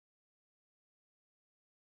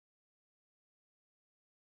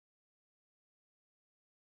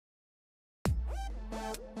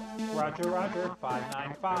Roger, Roger,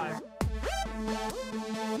 595.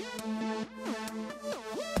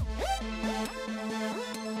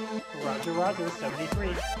 Roger, Roger, 73.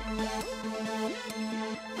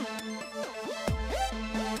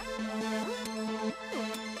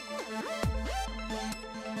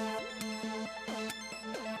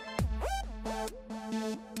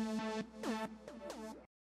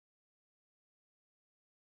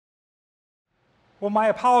 Well, my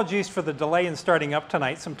apologies for the delay in starting up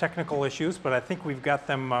tonight, some technical issues, but I think we've got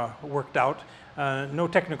them worked out. No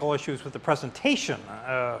technical issues with the presentation,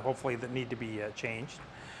 hopefully, that need to be changed.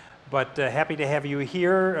 But happy to have you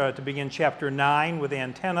here to begin Chapter 9 with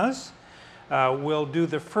antennas. We'll do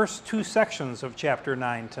the first two sections of Chapter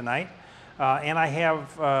 9 tonight. And I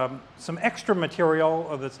have some extra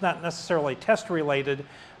material that's not necessarily test related,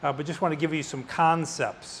 but just want to give you some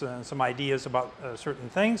concepts and some ideas about certain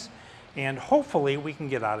things. And hopefully we can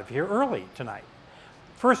get out of here early tonight.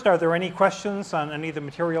 First, are there any questions on any of the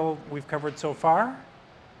material we've covered so far?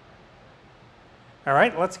 All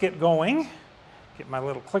right, let's get going. Get my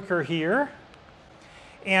little clicker here.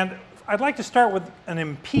 And I'd like to start with an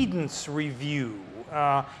impedance review.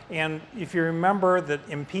 And if you remember that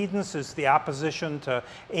impedance is the opposition to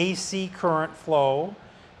AC current flow.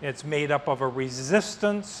 It's made up of a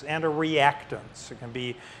resistance and a reactance. It can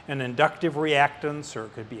be an inductive reactance or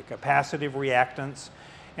it could be a capacitive reactance.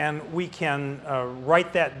 And we can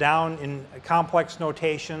write that down in a complex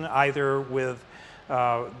notation, either with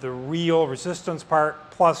the real resistance part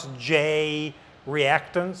plus J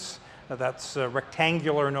reactance. That's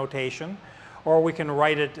rectangular notation. Or we can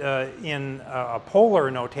write it in a polar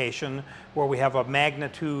notation where we have a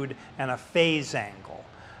magnitude and a phase angle.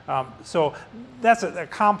 So that's a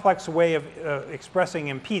complex way of expressing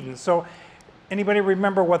impedance. So anybody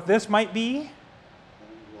remember what this might be?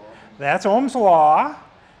 That's Ohm's law,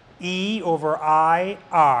 E over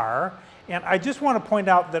IR. And I just want to point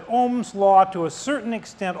out that Ohm's law to a certain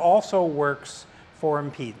extent also works for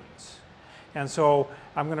impedance. And so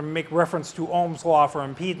I'm going to make reference to Ohm's law for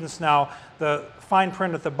impedance. Now, the fine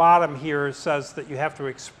print at the bottom here says that you have to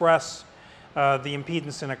express the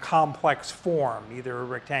impedance in a complex form, either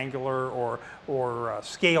rectangular or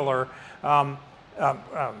scalar,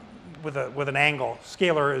 with an angle.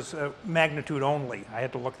 Scalar is magnitude only. I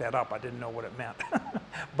had to look that up. I didn't know what it meant.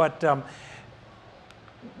 But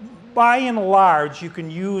by and large, you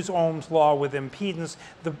can use Ohm's law with impedance.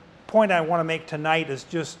 The point I want to make tonight is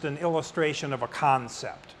just an illustration of a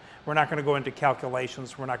concept. We're not going to go into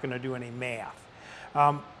calculations. We're not going to do any math.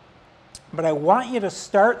 But I want you to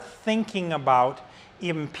start thinking about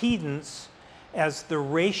impedance as the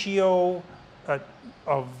ratio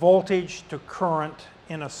of voltage to current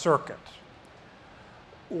in a circuit.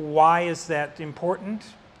 Why is that important?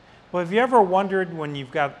 Well, have you ever wondered when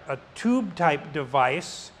you've got a tube-type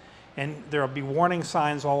device and there'll be warning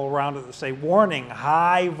signs all around it that say, warning,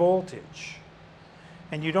 high voltage.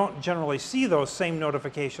 And you don't generally see those same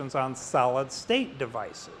notifications on solid-state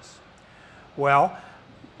devices. Well,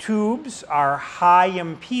 tubes are high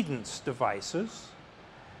impedance devices.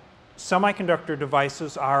 Semiconductor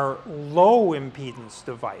devices are low impedance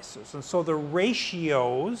devices. And so the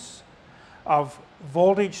ratios of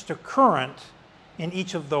voltage to current in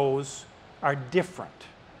each of those are different.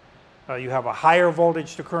 You have a higher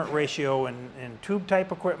voltage to current ratio in tube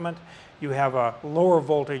type equipment. You have a lower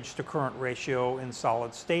voltage to current ratio in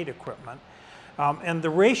solid state equipment. And the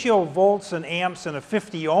ratio of volts and amps in a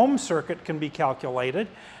 50 ohm circuit can be calculated.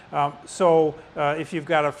 So if you've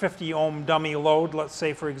got a 50 ohm dummy load, let's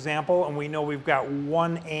say for example, and we know we've got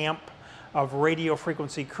 1 amp of radio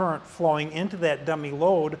frequency current flowing into that dummy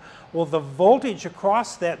load, well, the voltage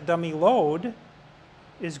across that dummy load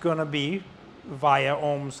is going to be, via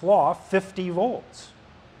Ohm's law, 50 volts.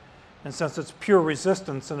 And since it's pure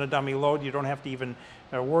resistance in a dummy load, you don't have to even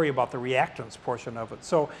worry about the reactance portion of it.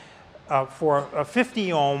 So for a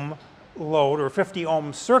 50 ohm load or 50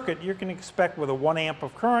 ohm circuit, you're going to expect with a 1 amp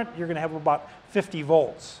of current, you're going to have about 50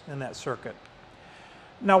 volts in that circuit.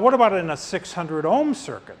 Now, what about in a 600 ohm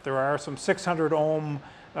circuit? There are some 600 ohm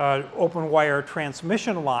open wire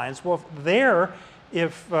transmission lines. Well,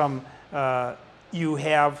 if you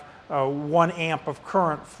have 1 amp of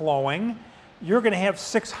current flowing, you're going to have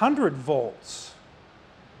 600 volts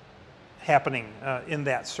happening in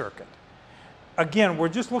that circuit. Again, we're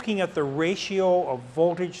just looking at the ratio of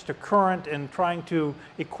voltage to current and trying to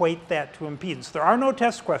equate that to impedance. There are no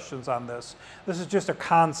test questions on this. This is just a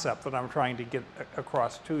concept that I'm trying to get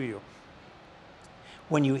across to you.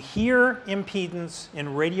 When you hear impedance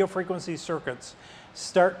in radio frequency circuits,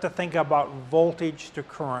 start to think about voltage to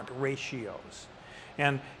current ratios.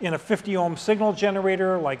 And in a 50 ohm signal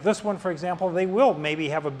generator like this one, for example, they will maybe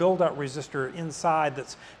have a build-out resistor inside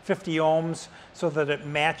that's 50 ohms so that it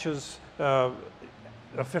matches a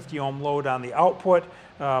 50 ohm load on the output.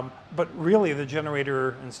 But really the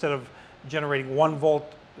generator, instead of generating 1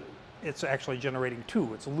 volt, it's actually generating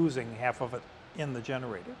 2. It's losing half of it in the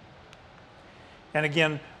generator. And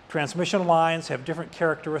again, transmission lines have different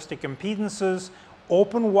characteristic impedances.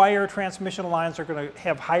 Open wire transmission lines are going to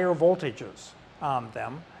have higher voltages on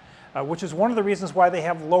them, which is one of the reasons why they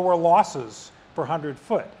have lower losses per 100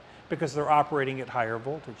 foot, because they're operating at higher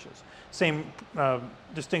voltages. Same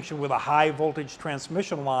distinction with a high voltage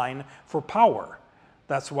transmission line for power.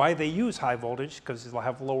 That's why they use high voltage, because they'll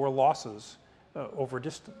have lower losses over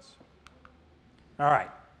distance. All right.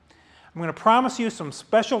 I'm going to promise you some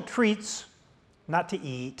special treats, not to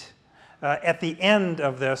eat, at the end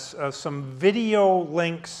of this, some video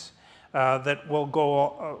links that will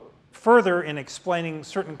go further in explaining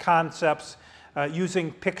certain concepts using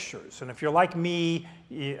pictures. And if you're like me,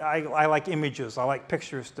 I like images. I like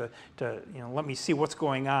pictures to let me see what's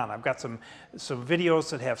going on. I've got some videos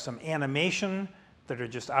that have some animation that are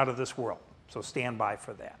just out of this world. So stand by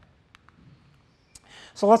for that.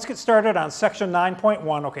 So let's get started on section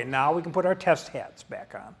 9.1. Okay, now we can put our test hats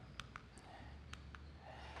back on.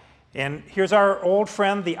 And here's our old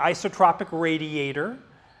friend, the isotropic radiator.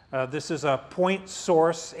 This is a point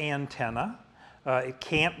source antenna. It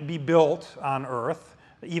can't be built on Earth,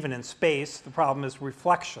 even in space. The problem is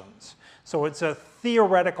reflections. So it's a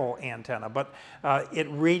theoretical antenna, but it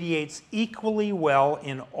radiates equally well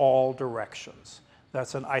in all directions.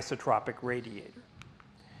 That's an isotropic radiator.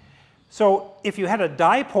 So if you had a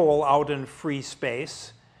dipole out in free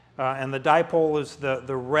space, and the dipole is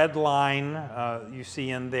the red line you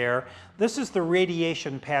see in there, this is the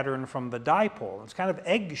radiation pattern from the dipole. It's kind of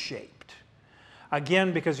egg-shaped.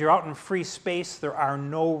 Again, because you're out in free space, there are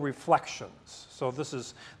no reflections. So this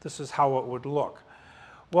is how it would look.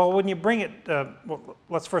 Well, when you bring it, well,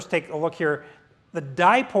 let's first take a look here. The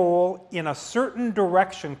dipole in a certain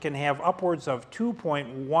direction can have upwards of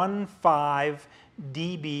 2.15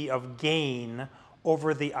 dB of gain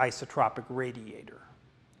over the isotropic radiator.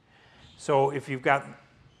 So if you've got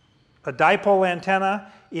a dipole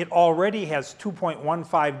antenna, it already has 2.15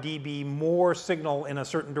 dB more signal in a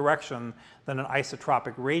certain direction than an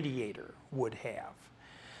isotropic radiator would have.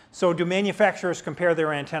 So do manufacturers compare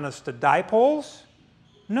their antennas to dipoles?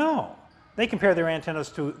 No. They compare their antennas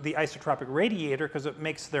to the isotropic radiator because it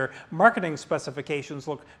makes their marketing specifications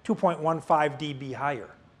look 2.15 dB higher.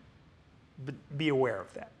 Be aware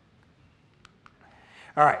of that.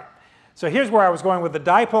 All right. So here's where I was going with the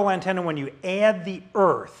dipole antenna. When you add the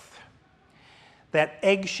Earth, that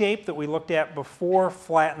egg shape that we looked at before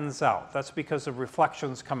flattens out. That's because of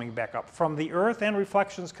reflections coming back up from the Earth and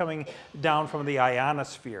reflections coming down from the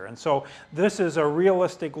ionosphere. And so this is a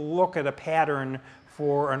realistic look at a pattern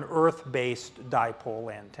for an Earth-based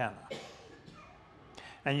dipole antenna.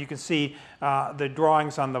 And you can see the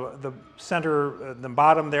drawings on the center, the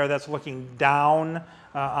bottom there, that's looking down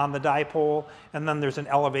on the dipole. And then there's an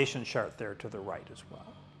elevation chart there to the right as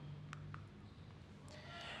well.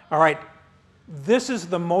 All right, this is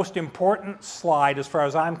the most important slide as far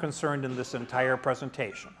as I'm concerned in this entire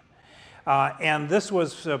presentation. And this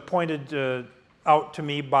was pointed out to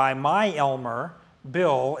me by my Elmer,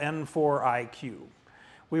 Bill, N4IQ.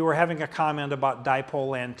 We were having a comment about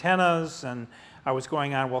dipole antennas, and I was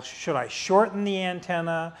going on, well, should I shorten the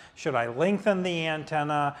antenna? Should I lengthen the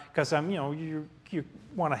antenna? Because you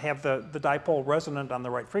want to have the dipole resonant on the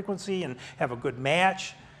right frequency and have a good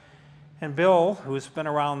match. And Bill, who's been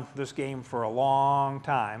around this game for a long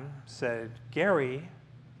time, said, Gary,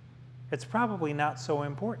 it's probably not so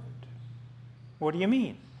important. What do you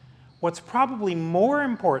mean? What's probably more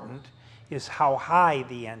important is how high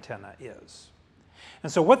the antenna is.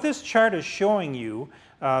 And so what this chart is showing you,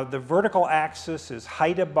 the vertical axis is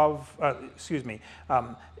height above,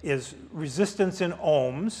 is resistance in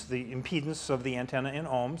ohms, the impedance of the antenna in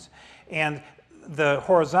ohms, and the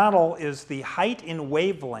horizontal is the height in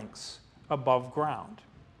wavelengths above ground.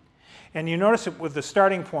 And you notice it with the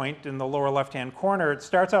starting point in the lower left-hand corner, it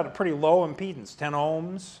starts out at pretty low impedance, 10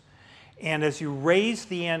 ohms, and as you raise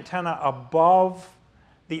the antenna above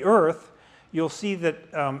the Earth, you'll see that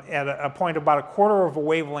at a point about a quarter of a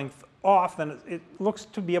wavelength off, then it looks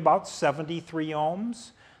to be about 73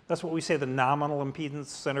 ohms. That's what we say the nominal impedance,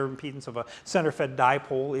 center impedance of a center-fed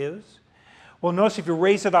dipole is. Well, notice if you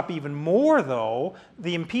raise it up even more, though,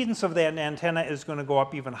 the impedance of that antenna is going to go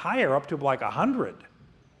up even higher, up to like 100.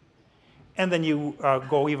 And then you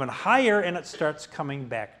go even higher, and it starts coming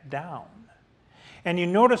back down. And you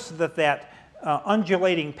notice that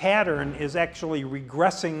undulating pattern is actually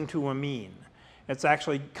regressing to a mean. It's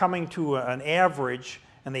actually coming to an average,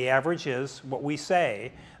 and the average is what we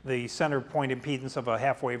say the center point impedance of a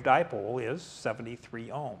half-wave dipole is 73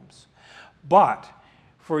 ohms. But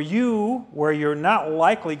for you, where you're not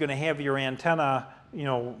likely going to have your antenna,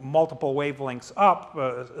 multiple wavelengths up,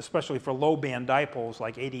 especially for low-band dipoles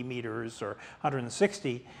like 80 meters or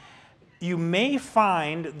 160, you may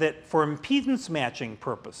find that for impedance matching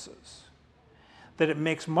purposes, that it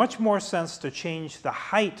makes much more sense to change the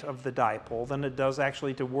height of the dipole than it does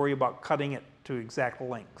actually to worry about cutting it to exact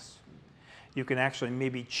lengths. You can actually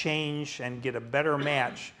maybe change and get a better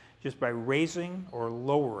match just by raising or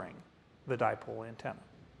lowering the dipole antenna.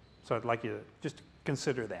 So I'd like you to just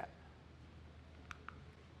consider that.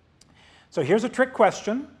 So here's a trick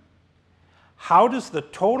question. How does the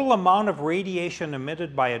total amount of radiation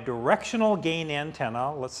emitted by a directional gain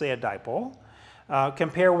antenna, let's say a dipole,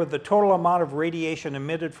 compare with the total amount of radiation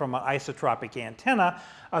emitted from an isotropic antenna,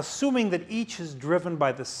 assuming that each is driven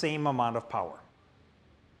by the same amount of power?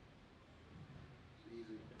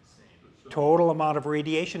 Total amount of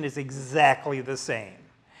radiation is exactly the same.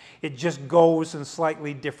 It just goes in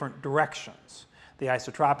slightly different directions. The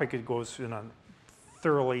isotropic, it goes in a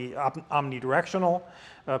thoroughly omnidirectional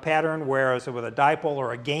pattern, whereas with a dipole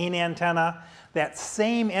or a gain antenna, that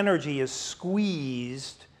same energy is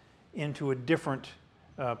squeezed into a different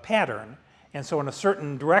pattern. And so in a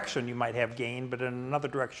certain direction you might have gain, but in another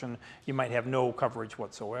direction you might have no coverage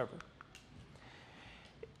whatsoever.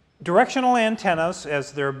 Directional antennas,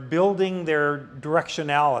 as they're building their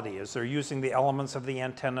directionality, as they're using the elements of the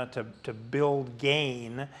antenna to build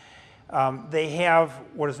gain, they have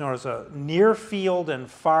what is known as a near field and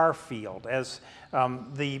far field. As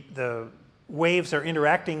the waves are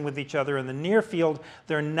interacting with each other in the near field,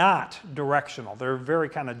 they're not directional. They're very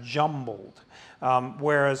kind of jumbled.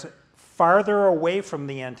 Whereas farther away from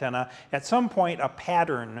the antenna, at some point a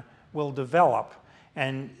pattern will develop,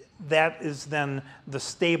 and that is then the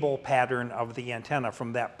stable pattern of the antenna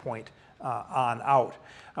from that point on out.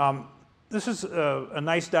 This is a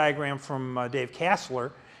nice diagram from Dave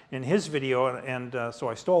Kassler in his video, and so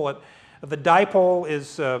I stole it. The dipole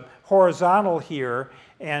is horizontal here,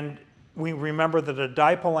 and we remember that a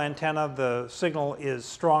dipole antenna, the signal is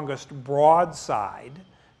strongest broadside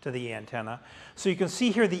to the antenna. So you can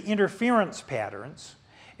see here the interference patterns,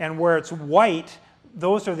 and where it's white,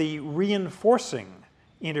 those are the reinforcing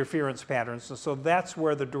interference patterns. And so that's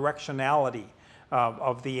where the directionality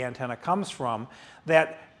of the antenna comes from.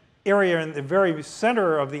 That area in the very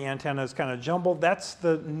center of the antenna is kind of jumbled. That's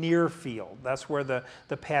the near field. That's where the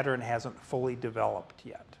pattern hasn't fully developed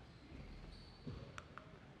yet.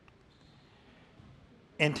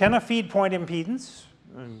 Antenna feed point impedance.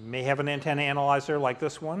 You may have an antenna analyzer like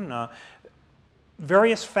this one.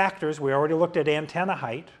 Various factors. We already looked at antenna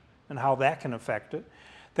height and how that can affect it.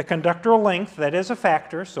 The conductor length, that is a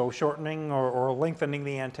factor, so shortening or lengthening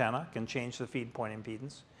the antenna can change the feed point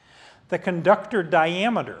impedance. The conductor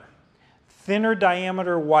diameter. Thinner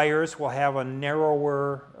diameter wires will have a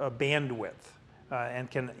narrower bandwidth and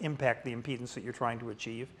can impact the impedance that you're trying to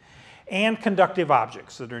achieve. And conductive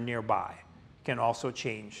objects that are nearby can also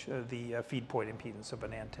change the feed point impedance of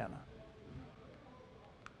an antenna.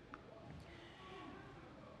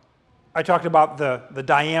 I talked about the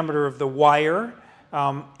diameter of the wire.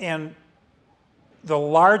 And the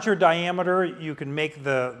larger diameter you can make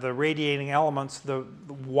the radiating elements, the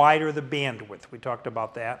wider the bandwidth. We talked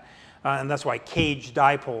about that. And that's why cage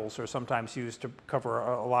dipoles are sometimes used to cover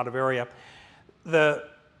a lot of area. The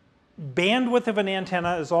bandwidth of an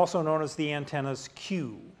antenna is also known as the antenna's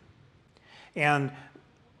Q. And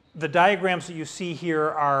the diagrams that you see here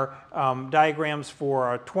are diagrams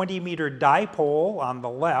for a 20-meter dipole on the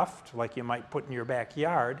left, like you might put in your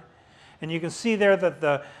backyard. And you can see there that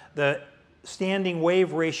the standing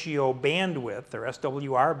wave ratio bandwidth, or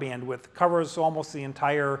SWR bandwidth, covers almost the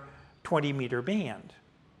entire 20-meter band.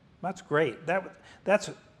 That's great.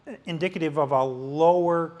 That's indicative of a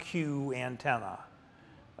lower Q antenna,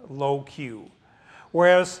 low Q.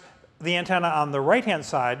 Whereas the antenna on the right-hand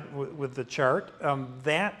side with the chart,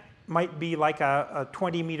 that might be like a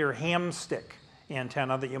 20-meter hamstick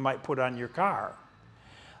antenna that you might put on your car.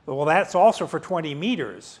 Well, that's also for 20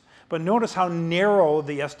 meters. But notice how narrow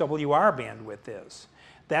the SWR bandwidth is.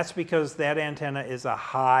 That's because that antenna is a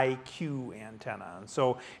high Q antenna. And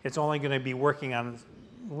so it's only going to be working on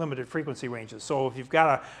limited frequency ranges. So if you've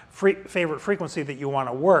got a favorite frequency that you want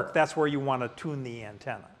to work, that's where you want to tune the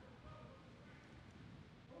antenna.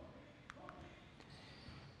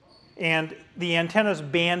 And the antenna's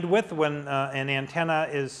bandwidth, when an antenna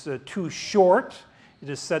is too short, it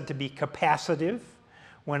is said to be capacitive.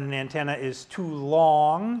 When an antenna is too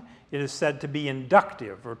long, it is said to be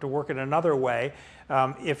inductive, or to work it another way.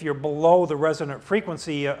 If you're below the resonant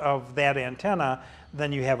frequency of that antenna,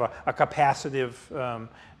 then you have a capacitive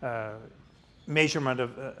measurement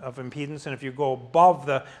of impedance, and if you go above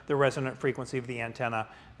the resonant frequency of the antenna,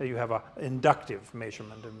 you have an inductive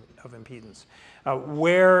measurement of impedance.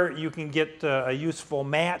 Where you can get a useful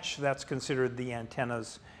match, that's considered the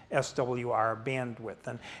antenna's SWR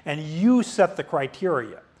bandwidth, and you set the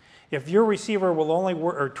criteria. If your receiver will only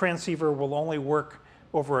work, or transceiver will only work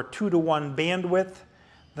over a 2-to-1 bandwidth,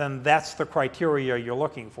 then that's the criteria you're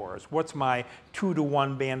looking for. Is what's my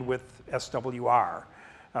 2-to-1 bandwidth SWR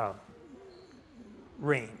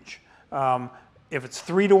range? If it's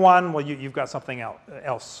 3-to-1, well, you've got something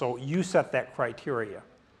else. So you set that criteria.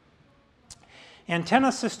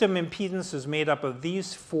 Antenna system impedance is made up of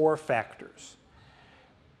these 4 factors.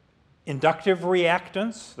 Inductive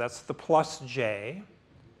reactance, that's the plus J.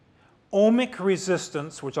 Ohmic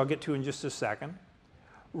resistance, which I'll get to in just a second.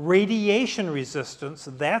 Radiation resistance,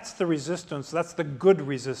 that's the resistance, that's the good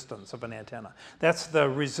resistance of an antenna. That's the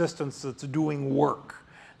resistance that's doing work,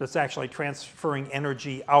 that's actually transferring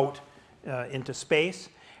energy out into space.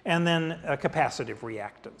 And then capacitive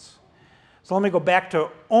reactance. So let me go back to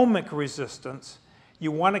ohmic resistance.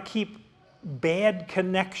 You want to keep bad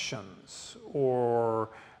connections or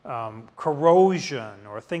corrosion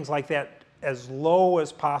or things like that as low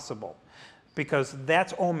as possible, because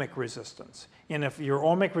that's ohmic resistance. And if your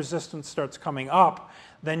ohmic resistance starts coming up,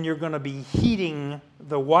 then you're going to be heating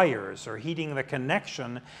the wires or heating the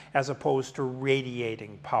connection as opposed to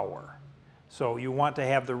radiating power. So you want to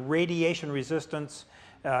have the radiation resistance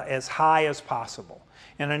as high as possible.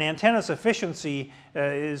 And an antenna's efficiency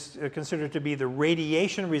is considered to be the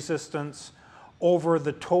radiation resistance over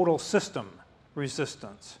the total system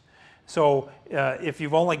resistance. So if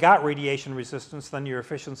you've only got radiation resistance, then your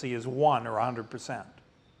efficiency is 1 or 100%.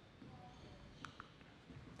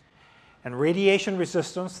 And radiation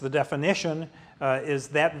resistance, the definition, is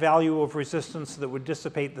that value of resistance that would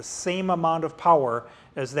dissipate the same amount of power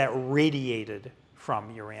as that radiated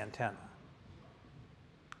from your antenna.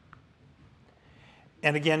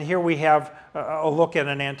 And again, here we have a look at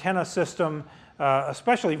an antenna system,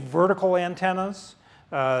 especially vertical antennas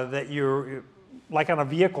that you're, like on a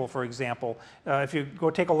vehicle, for example. If you go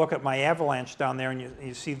take a look at my Avalanche down there and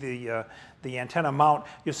you see the antenna mount,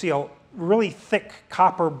 you'll see a really thick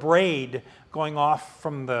copper braid going off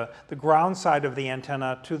from the ground side of the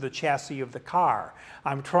antenna to the chassis of the car.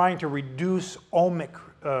 I'm trying to reduce ohmic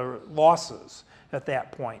losses at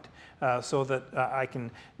that point so that I can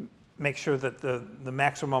make sure that the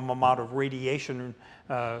maximum amount of radiation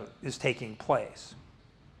is taking place.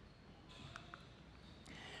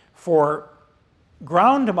 For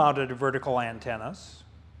ground-mounted vertical antennas,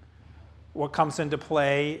 what comes into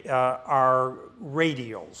play are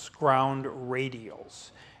radials, ground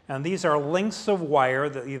radials. And these are lengths of wire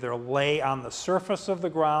that either lay on the surface of the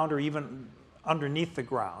ground or even underneath the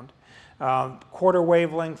ground. Quarter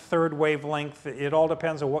wavelength, third wavelength, it all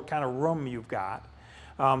depends on what kind of room you've got.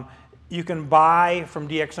 You can buy from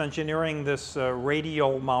DX Engineering this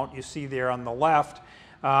radial mount you see there on the left.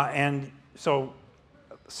 And so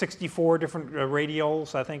 64 different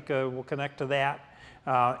radials, I think, will connect to that.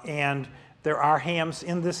 And there are hams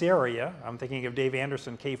in this area, I'm thinking of Dave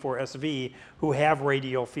Anderson, K4SV, who have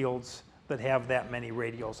radial fields that have that many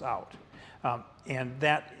radials out. And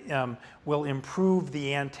that will improve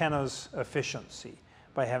the antenna's efficiency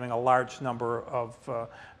by having a large number of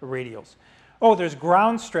radials. Oh, there's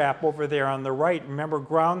ground strap over there on the right. Remember,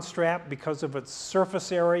 ground strap, because of its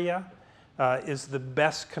surface area, is the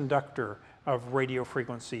best conductor of radio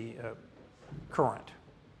frequency current.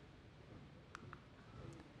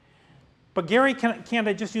 But Gary, can't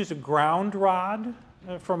I just use a ground rod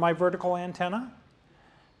for my vertical antenna?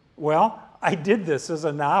 Well, I did this as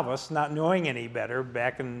a novice, not knowing any better,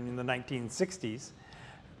 back in the 1960s.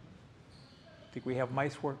 I think we have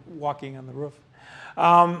mice walking on the roof.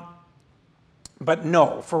 But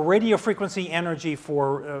no, for radio frequency energy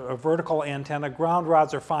for a vertical antenna, ground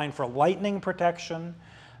rods are fine for lightning protection,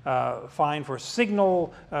 fine for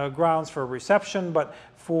signal grounds for reception, but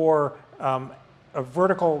for a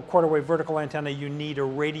vertical, quarter-wave vertical antenna, you need a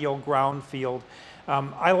radial ground field.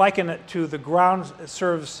 I liken it to the ground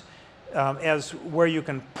serves as where you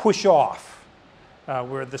can push off,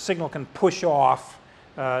 where the signal can push off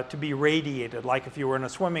to be radiated, like if you were in a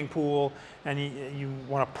swimming pool and you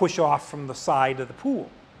want to push off from the side of the pool.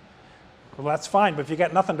 Well, that's fine, but if you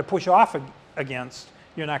got nothing to push off against,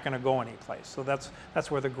 you're not going to go anyplace. So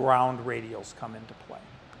that's where the ground radials come into play.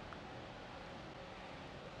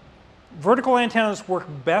 Vertical antennas work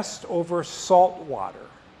best over salt water,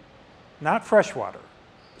 not fresh water,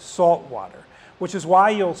 salt water, which is why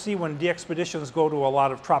you'll see when DXpeditions go to a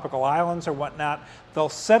lot of tropical islands or whatnot, they'll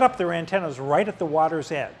set up their antennas right at the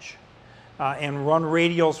water's edge and run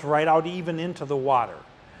radials right out even into the water.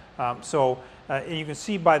 And you can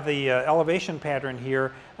see by the elevation pattern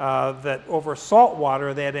here that over salt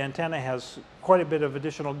water, that antenna has quite a bit of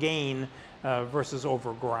additional gain versus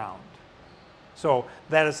over ground. So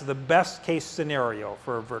that is the best case scenario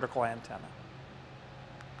for a vertical antenna.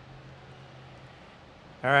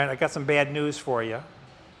 All right, I got some bad news for you.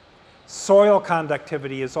 Soil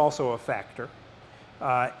conductivity is also a factor.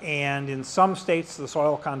 And in some states, the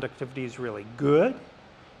soil conductivity is really good.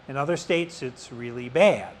 In other states, it's really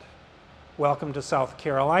bad. Welcome to South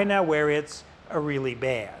Carolina, where it's really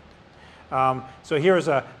bad. So here's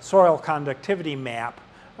a soil conductivity map.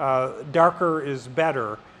 Darker is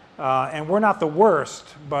better. And we're not the worst,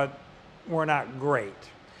 but we're not great.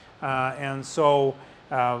 And so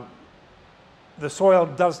the soil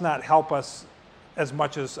does not help us as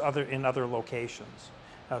much as in other locations.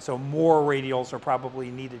 So more radials are probably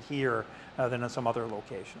needed here than in some other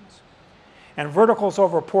locations. And verticals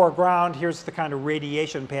over poor ground, here's the kind of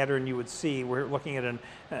radiation pattern you would see. We're looking at an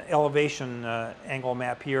elevation angle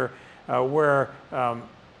map here where a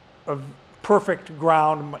perfect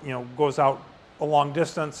ground goes out a long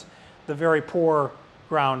distance. The very poor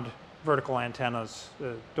ground vertical antennas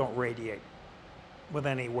don't radiate with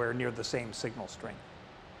anywhere near the same signal strength.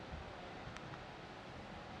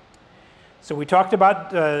 So we talked about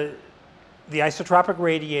the isotropic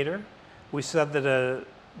radiator. We said that a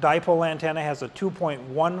dipole antenna has a 2.15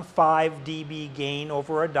 dB gain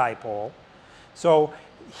over a dipole. So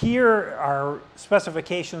here are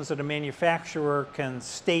specifications that a manufacturer can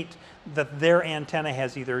state that their antenna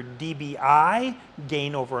has either dBi,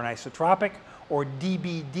 gain over an isotropic, or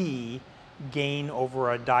dBd, gain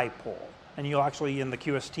over a dipole. And you'll actually, in the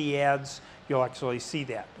QST ads, you'll actually see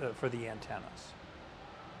that for the antennas.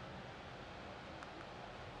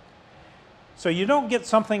 So you don't get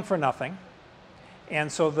something for nothing. And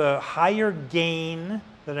so the higher gain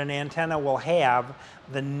that an antenna will have,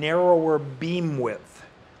 the narrower beam width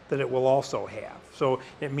that it will also have. So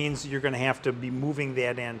it means you're going to have to be moving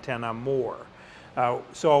that antenna more.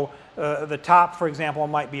 The top, for example,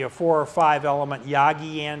 might be a 4 or 5 element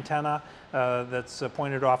Yagi antenna that's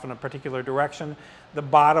pointed off in a particular direction. The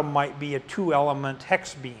bottom might be a 2 element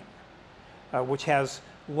hex beam, which has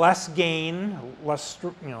less gain, less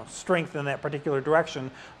strength in that particular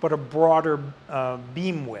direction, but a broader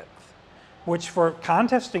beam width, which for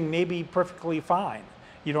contesting may be perfectly fine.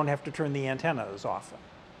 You don't have to turn the antenna as often.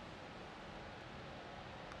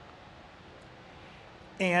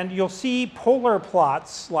 And you'll see polar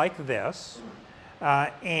plots like this,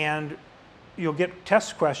 and you'll get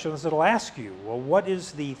test questions that'll ask you, well, what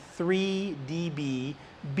is the 3 dB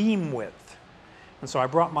beam width? And so I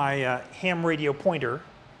brought my ham radio pointer.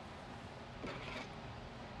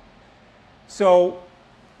 So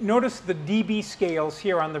notice the dB scales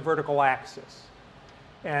here on the vertical axis.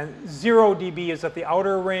 And 0 dB is at the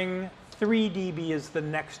outer ring, 3 dB is the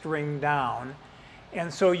next ring down.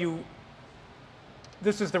 And so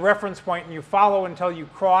this is the reference point, and you follow until you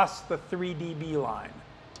cross the 3 dB line.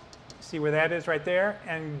 See where that is right there?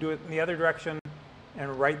 And do it in the other direction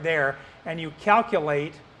and right there. And you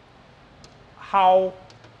calculate how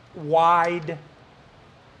wide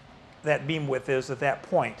that beam width is at that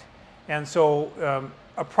point. And so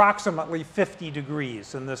approximately 50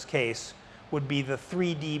 degrees in this case would be the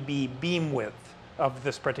 3 dB beam width of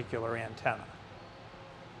this particular antenna.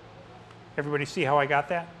 Everybody see how I got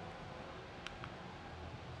that?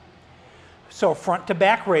 So front to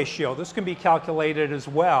back ratio, this can be calculated as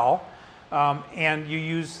well. And you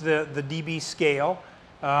use the dB scale.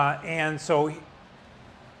 And so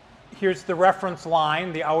here's the reference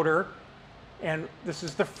line, the outer. And this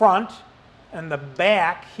is the front. And the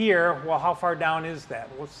back here, well, how far down is that?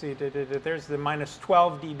 Let's see. There's the minus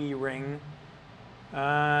 12 dB ring.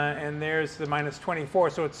 And there's the minus 24.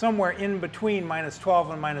 So it's somewhere in between minus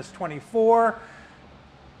 12 and minus 24.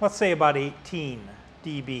 Let's say about 18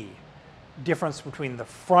 dB. Difference between the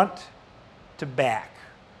front to back.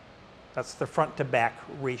 That's the front to back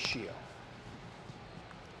ratio.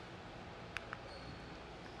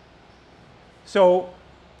 So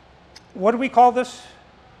what do we call this?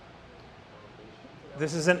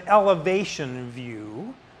 This is an elevation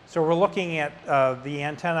view. So we're looking at the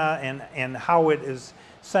antenna and how it is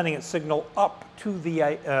sending its signal up to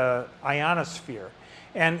the ionosphere.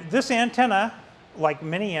 And this antenna, like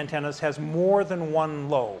many antennas, has more than one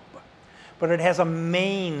lobe. But it has a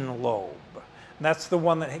main lobe And that's the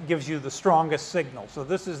one that gives you the strongest signal. So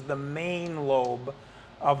this is the main lobe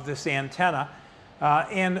of this antenna.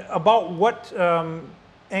 And about what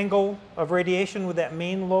angle of radiation would that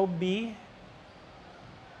main lobe be?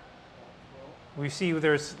 We see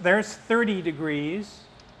there's 30 degrees.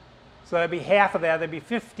 So that'd be half of that. That'd be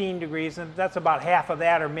 15 degrees. And that's about half of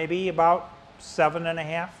that, or maybe about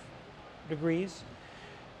 7.5 degrees.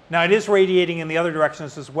 Now, it is radiating in the other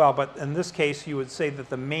directions as well, but in this case, you would say that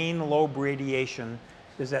the main lobe radiation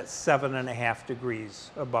is at 7.5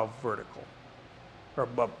 degrees above vertical, or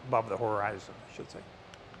above the horizon, I should say.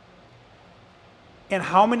 And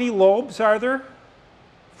how many lobes are there?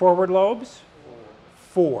 Forward lobes?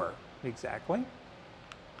 4, exactly.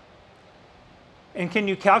 And can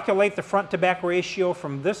you calculate the front to back ratio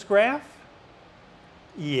from this graph?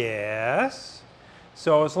 Yes.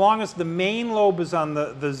 So as long as the main lobe is on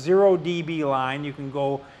the 0 dB line, you can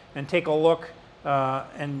go and take a look,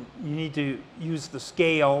 and you need to use the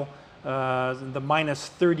scale, the minus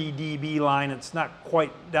 30 dB line. It's not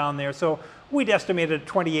quite down there. So we'd estimate it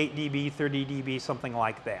 28 dB, 30 dB, something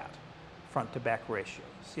like that, front to back ratio.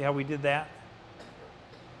 See how we did that?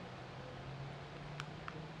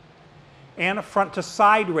 And a front to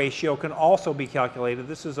side ratio can also be calculated.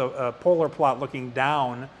 This is a polar plot looking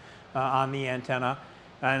down on the antenna.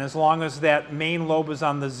 And as long as that main lobe is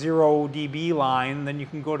on the 0 dB line, then you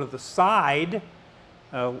can go to the side,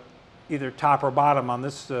 either top or bottom on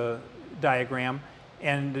this diagram,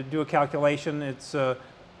 and do a calculation. It's a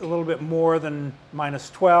little bit more than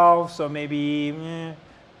minus 12, so maybe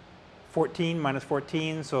 14, minus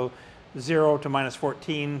 14. So 0 to minus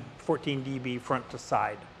 14, 14 dB front to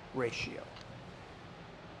side ratio.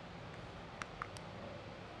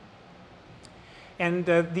 And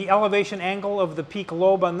the elevation angle of the peak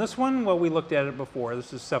lobe on this one, well, we looked at it before.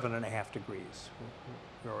 This is 7.5 degrees.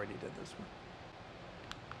 We already did this one.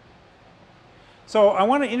 So I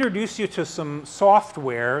want to introduce you to some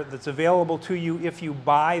software that's available to you if you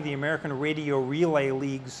buy the American Radio Relay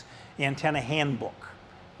League's Antenna Handbook,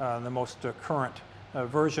 the most current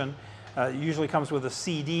version. It usually comes with a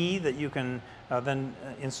CD that you can then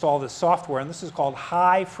install this software, and this is called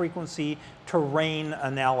High Frequency Terrain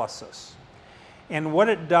Analysis. And what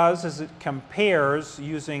it does is it compares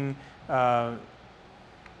using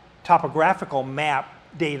topographical map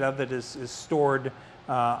data that is stored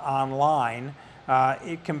online.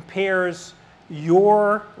 It compares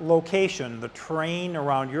your location, the terrain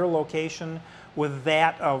around your location, with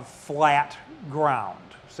that of flat ground,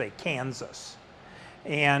 say Kansas.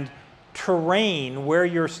 And terrain, where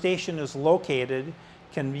your station is located,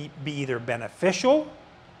 can be either beneficial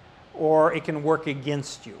or it can work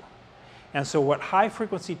against you. And so what high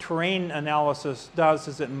frequency terrain analysis does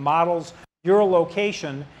is it models your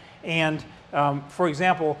location, and for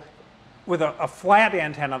example, with a flat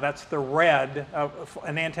antenna, that's the red,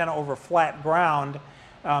 an antenna over flat ground,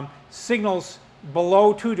 signals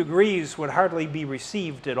below 2 degrees would hardly be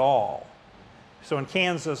received at all. So in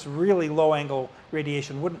Kansas, really low angle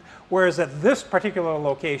radiation wouldn't, whereas at this particular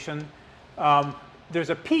location, there's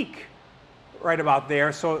a peak right about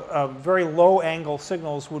there, so very low angle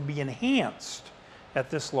signals would be enhanced at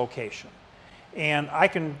this location. And I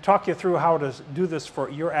can talk you through how to do this for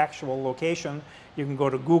your actual location. You can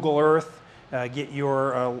go to Google Earth, get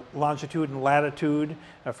your longitude and latitude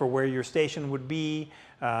for where your station would be.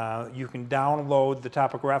 You can download the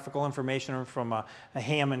topographical information from a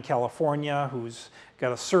ham in California who's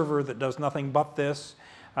got a server that does nothing but this.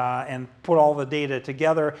 And put all the data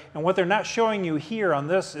together. And what they're not showing you here on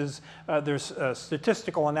this is there's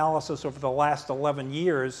statistical analysis over the last 11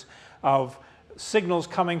 years of signals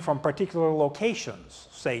coming from particular locations,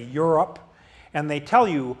 say Europe, and they tell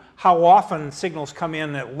you how often signals come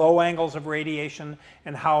in at low angles of radiation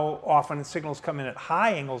and how often signals come in at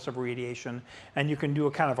high angles of radiation, and you can do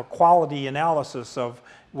a kind of a quality analysis of,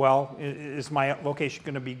 well, is my location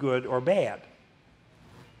going to be good or bad?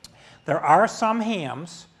 There are some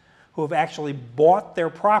hams who have actually bought their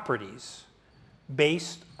properties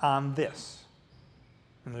based on this.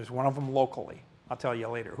 And there's one of them locally. I'll tell you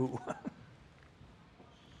later who.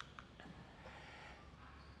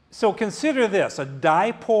 So consider this, a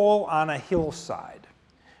dipole on a hillside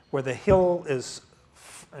where the hill is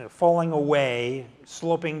falling away,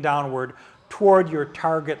 sloping downward toward your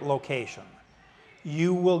target location.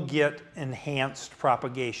 You will get enhanced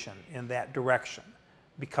propagation in that direction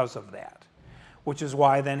because of that, which is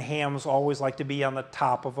why then hams always like to be on the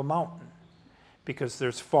top of a mountain, because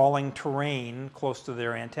there's falling terrain close to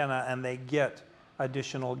their antenna and they get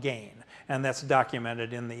additional gain. And that's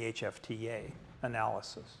documented in the HFTA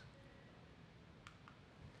analysis.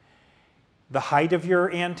 The height of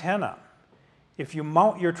your antenna If you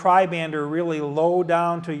mount your tribander really low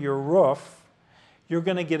down to your roof, you're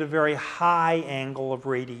going to get a very high angle of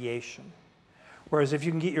radiation. Whereas if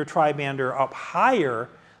you can get your tribander up higher,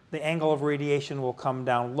 the angle of radiation will come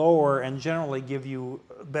down lower and generally give you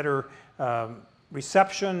better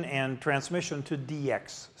reception and transmission to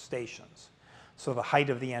DX stations. So the height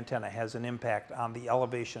of the antenna has an impact on the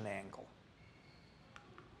elevation angle.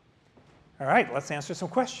 All right, let's answer some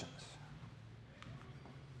questions.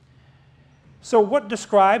 So what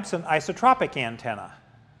describes an isotropic antenna?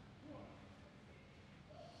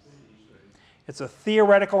 It's a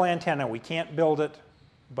theoretical antenna. We can't build it,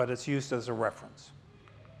 but it's used as a reference.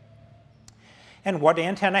 And what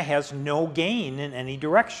antenna has no gain in any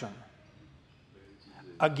direction?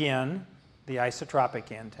 Again, the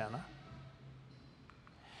isotropic antenna.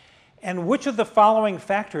 And which of the following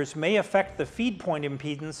factors may affect the feed point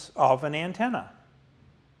impedance of an antenna?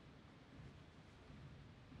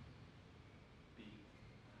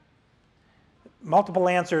 Multiple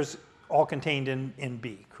answers, all contained in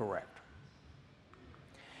B, correct.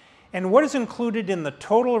 And what is included in the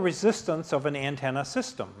total resistance of an antenna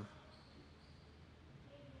system?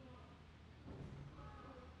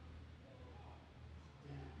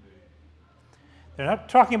 They're not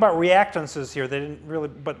talking about reactances here, they didn't really,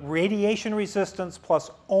 but radiation resistance plus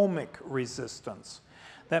ohmic resistance.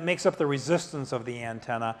 That makes up the resistance of the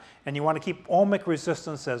antenna, and you want to keep ohmic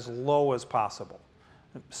resistance as low as possible.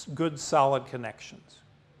 Good solid connections.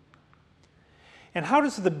 And how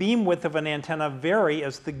does the beam width of an antenna vary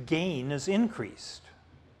as the gain is increased?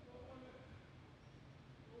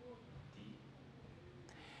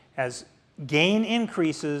 As gain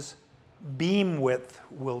increases, beam width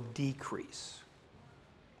will decrease.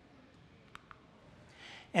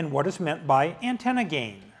 And what is meant by antenna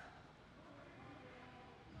gain?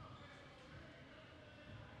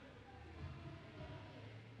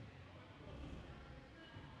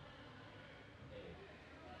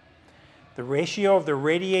 The ratio of the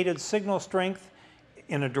radiated signal strength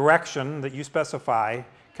in a direction that you specify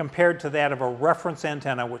compared to that of a reference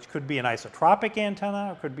antenna, which could be an isotropic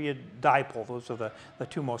antenna or could be a dipole. Those are the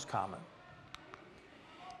two most common.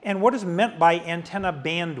 And what is meant by antenna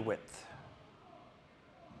bandwidth?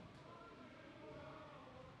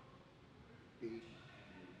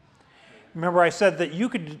 Remember I said that you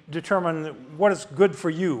could determine what is good for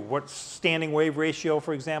you. What standing wave ratio,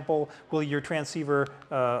 for example, will your transceiver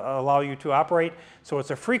allow you to operate? So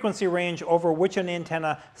it's a frequency range over which an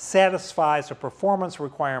antenna satisfies a performance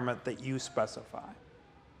requirement that you specify.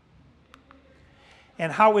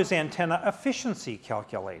 And how is antenna efficiency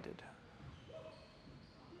calculated?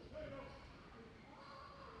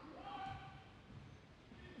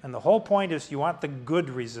 And the whole point is you want the good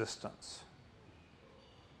resistance.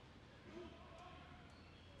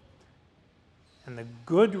 And the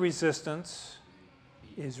good resistance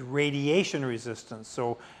is radiation resistance.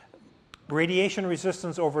 So radiation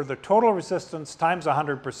resistance over the total resistance times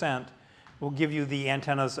 100% will give you the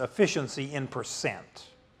antenna's efficiency in percent.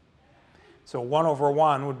 So 1 over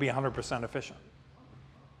 1 would be 100% efficient.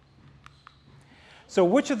 So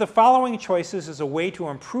which of the following choices is a way to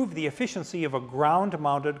improve the efficiency of a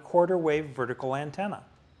ground-mounted quarter-wave vertical antenna?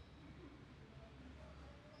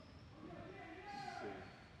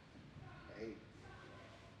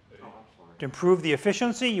 To improve the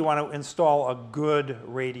efficiency, you want to install a good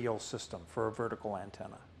radial system for a vertical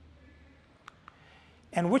antenna.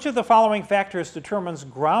 And which of the following factors determines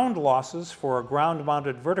ground losses for a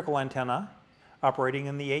ground-mounted vertical antenna operating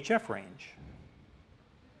in the HF range?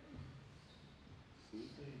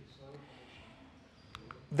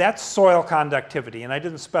 That's soil conductivity, and I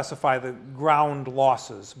didn't specify the ground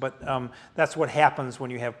losses, but that's what happens when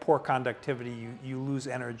you have poor conductivity. You lose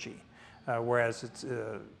energy, whereas it's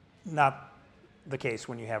not the case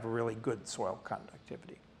when you have a really good soil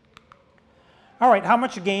conductivity. All right, how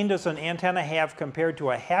much gain does an antenna have compared to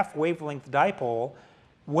a half wavelength dipole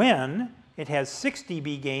when it has 6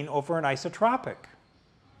 dB gain over an isotropic?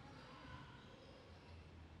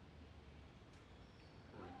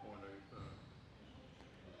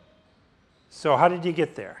 So how did you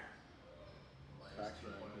get there?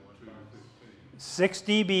 6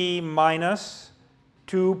 dB minus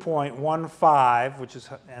 2.15, which is,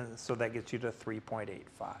 and so that gets you to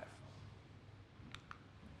 3.85.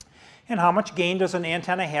 And how much gain does an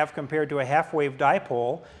antenna have compared to a half-wave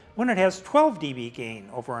dipole when it has 12 dB gain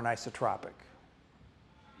over an isotropic?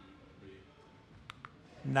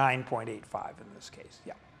 9.85 in this case,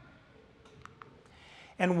 yeah.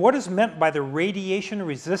 And what is meant by the radiation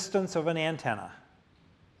resistance of an antenna?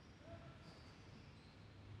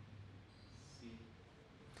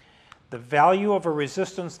 the value of a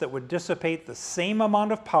resistance that would dissipate the same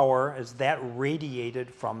amount of power as that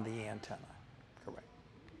radiated from the antenna. Correct.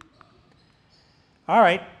 All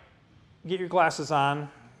right, get your glasses on,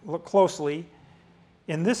 look closely.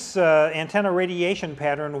 In this antenna radiation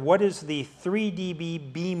pattern, what is the 3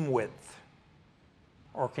 dB beam width?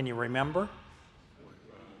 Or can you remember?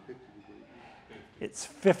 It's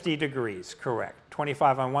 50 degrees, correct.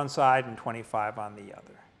 25 on one side and 25 on the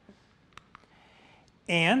other.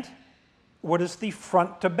 And what is the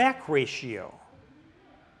front to back ratio?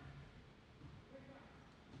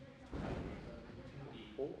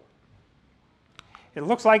 It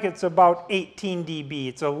looks like it's about 18 dB.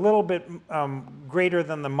 It's a little bit greater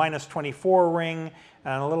than the -24 ring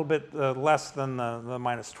and a little bit less than the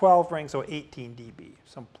 -12 ring, so 18 dB,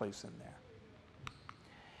 someplace in there.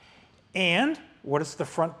 And what is the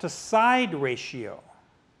front to side ratio?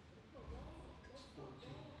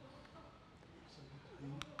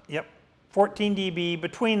 Yep, 14 dB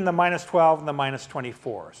between the -12 and the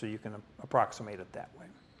 -24, so you can approximate it that way.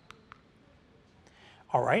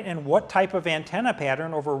 All right, and what type of antenna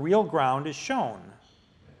pattern over real ground is shown?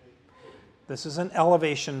 This is an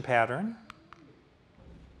elevation pattern.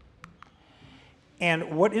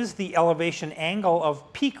 And what is the elevation angle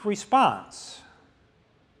of peak response?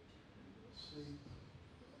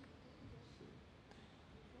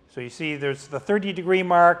 So you see there's the 30-degree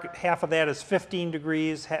mark, half of that is 15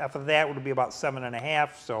 degrees, half of that would be about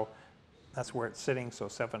 7.5, so that's where it's sitting, so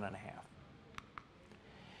 7.5.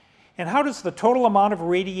 And how does the total amount of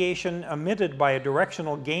radiation emitted by a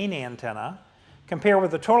directional gain antenna compare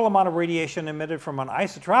with the total amount of radiation emitted from an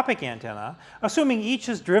isotropic antenna, assuming each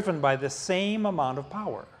is driven by the same amount of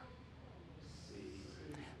power?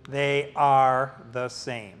 They are the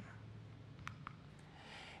same.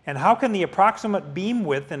 And how can the approximate beam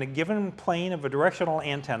width in a given plane of a directional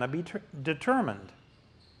antenna be determined?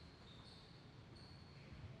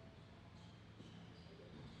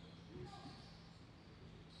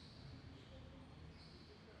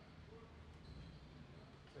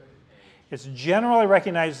 It's generally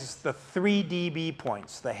recognized as the 3 dB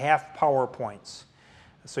points, the half power points.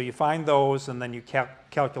 So you find those and then you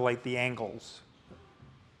calculate the angles.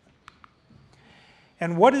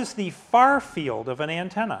 And what is the far field of an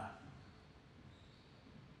antenna?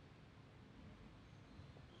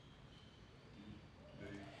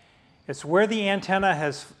 It's where the antenna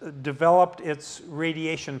has developed its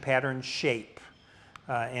radiation pattern shape,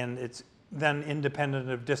 and it's then independent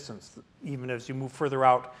of distance. Even as you move further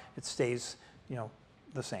out, it stays,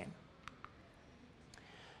 the same.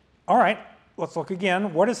 All right, let's look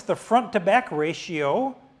again. What is the front to back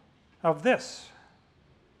ratio of this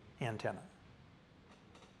antenna?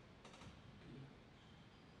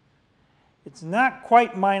 It's not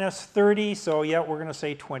quite -30, so yeah, we're going to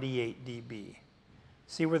say 28 dB.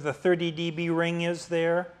 See where the 30 dB ring is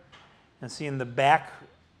there? And see in the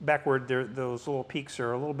backward, those little peaks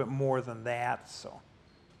are a little bit more than that. So,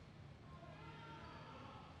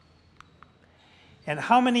 and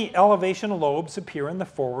how many elevation lobes appear in the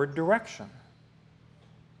forward direction?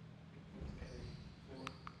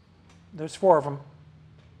 There's 4 of them.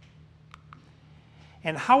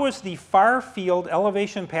 And how is the far field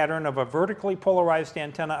elevation pattern of a vertically polarized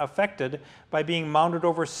antenna affected by being mounted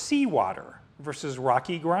over seawater versus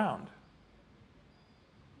rocky ground?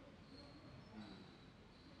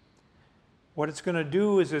 What it's going to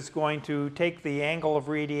do is it's going to take the angle of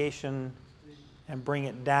radiation and bring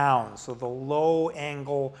it down, so the low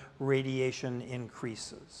angle radiation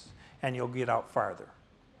increases, and you'll get out farther.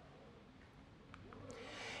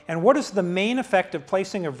 And what is the main effect of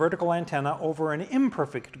placing a vertical antenna over an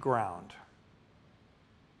imperfect ground?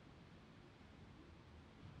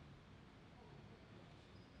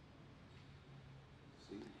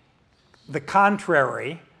 The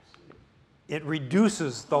contrary. It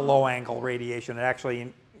reduces the low angle radiation. It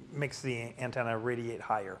actually makes the antenna radiate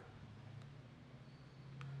higher.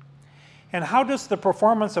 And how does the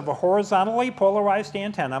performance of a horizontally polarized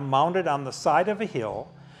antenna mounted on the side of a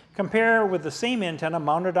hill compare with the same antenna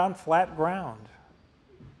mounted on flat ground?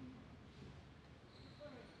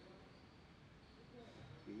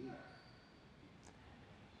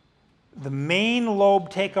 The main lobe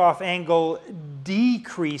takeoff angle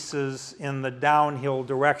decreases in the downhill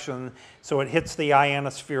direction, so it hits the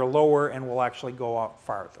ionosphere lower and will actually go out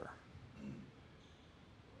farther.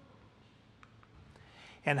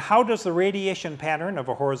 And how does the radiation pattern of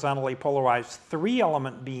a horizontally polarized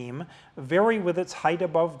 3-element beam vary with its height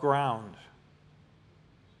above ground?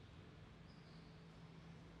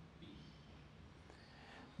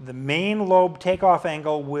 The main lobe takeoff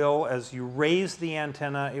angle will, as you raise the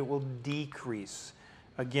antenna, it will decrease,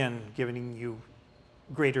 again, giving you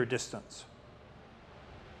greater distance.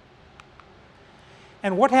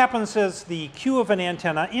 And what happens as the Q of an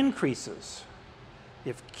antenna increases?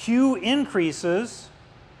 If Q increases,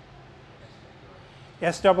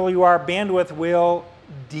 SWR bandwidth will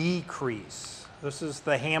decrease. This is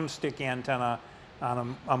the hamstick antenna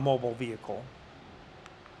on a mobile vehicle.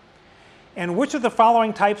 And which of the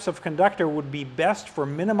following types of conductor would be best for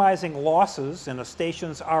minimizing losses in a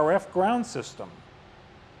station's RF ground system?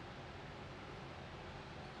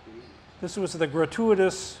 This was the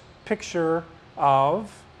gratuitous picture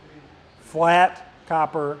of flat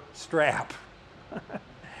copper strap.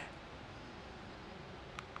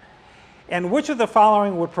 And which of the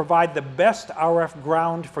following would provide the best RF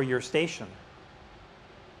ground for your station?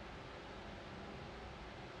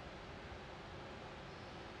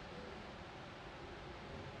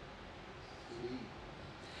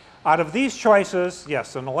 Out of these choices,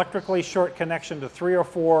 yes, an electrically short connection to 3 or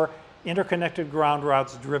 4 interconnected ground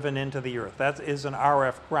routes driven into the earth. That is an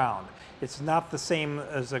RF ground. It's not the same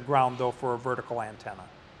as a ground, though, for a vertical antenna.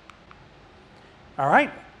 All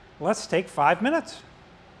right, let's take 5 minutes.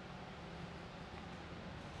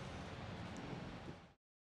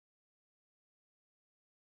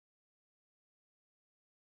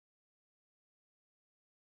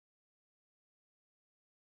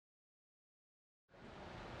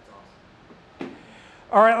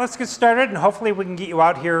 All right, let's get started, and hopefully we can get you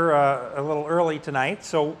out here a little early tonight.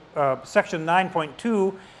 So section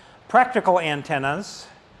 9.2, practical antennas.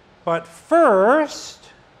 But first,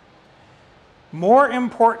 more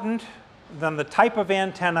important than the type of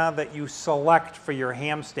antenna that you select for your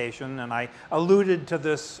ham station, and I alluded to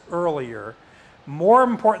this earlier, more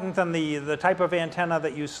important than the type of antenna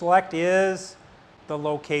that you select is the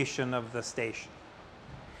location of the station.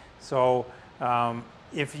 So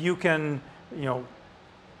if you can,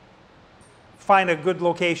 find a good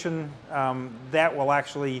location, that will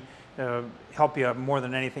actually help you more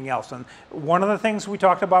than anything else. And one of the things we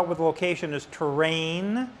talked about with location is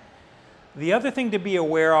terrain. The other thing to be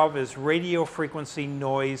aware of is radio frequency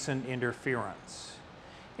noise and interference.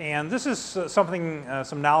 And this is something,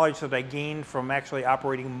 some knowledge that I gained from actually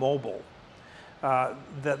operating mobile.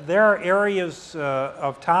 That there are areas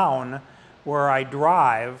of town where I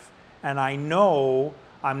drive and I know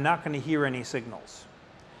I'm not going to hear any signals.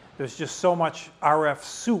 There's just so much RF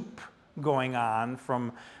soup going on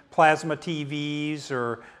from plasma TVs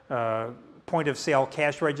or point-of-sale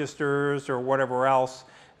cash registers or whatever else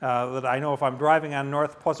that I know if I'm driving on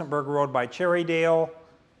North Pleasantburg Road by Cherrydale,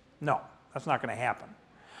 no, that's not going to happen.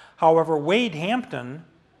 However, Wade Hampton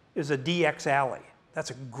is a DX alley.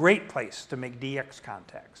 That's a great place to make DX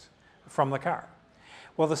contacts from the car.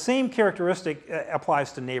 Well, the same characteristic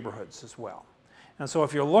applies to neighborhoods as well. And so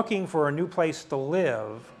if you're looking for a new place to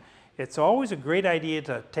live, it's always a great idea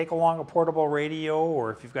to take along a portable radio, or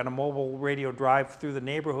if you've got a mobile radio, drive through the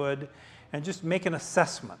neighborhood and just make an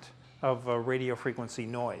assessment of radio frequency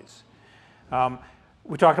noise.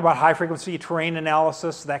 We talked about high frequency terrain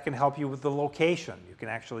analysis. That can help you with the location. You can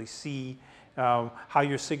actually see how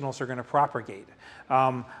your signals are going to propagate.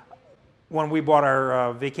 When we bought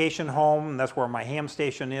our vacation home, that's where my ham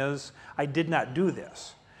station is, I did not do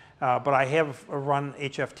this. But I have run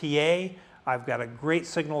HFTA. I've got a great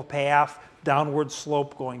signal path, downward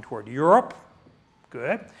slope going toward Europe,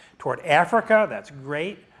 good. Toward Africa, that's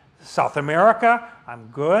great. South America, I'm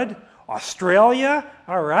good. Australia,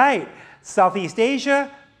 all right. Southeast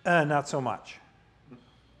Asia, not so much.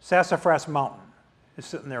 Sassafras Mountain is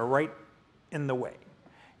sitting there right in the way.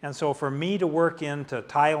 And so for me to work into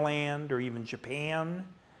Thailand or even Japan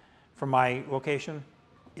from my location,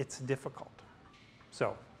 it's difficult.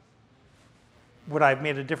 So would I have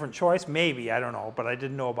made a different choice? Maybe, I don't know, but I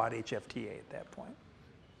didn't know about HFTA at that point.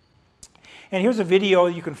 And here's a video.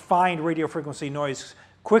 You can find radio frequency noise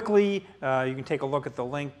quickly. You can take a look at the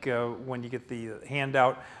link when you get the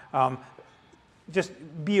handout. Just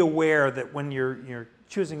be aware that when you're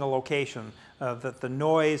choosing a location, that the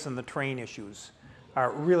noise and the terrain issues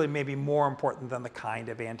are really maybe more important than the kind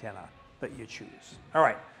of antenna that you choose. All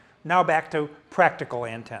right, now back to practical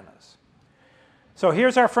antennas. So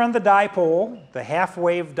here's our friend the dipole, the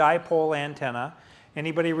half-wave dipole antenna.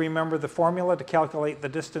 Anybody remember the formula to calculate the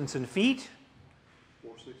distance in feet?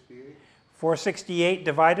 468. 468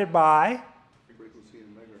 divided by? Frequency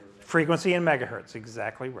in megahertz. Frequency in megahertz,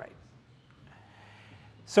 exactly right.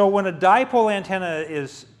 So when a dipole antenna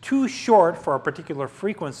is too short for a particular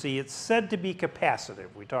frequency, it's said to be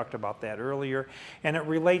capacitive. We talked about that earlier. And it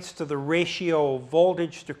relates to the ratio of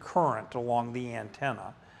voltage to current along the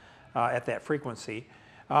antenna. At that frequency.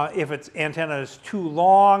 If its antenna is too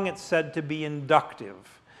long, it's said to be inductive.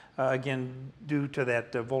 again, due to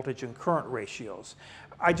that voltage and current ratios.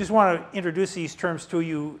 I just want to introduce these terms to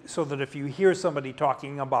you so that if you hear somebody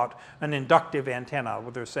talking about an inductive antenna,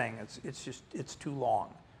 what they're saying, it's too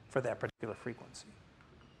long for that particular frequency.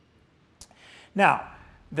 Now,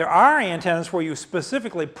 there are antennas where you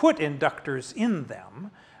specifically put inductors in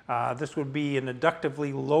them. This would be an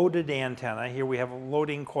inductively loaded antenna. Here we have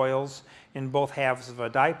loading coils in both halves of a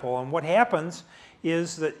dipole, and what happens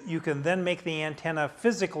is that you can then make the antenna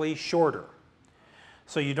physically shorter.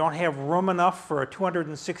 So you don't have room enough for a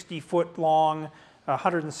 260-foot long,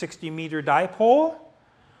 160-meter dipole.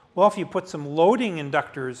 Well, if you put some loading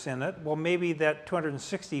inductors in it, well, maybe that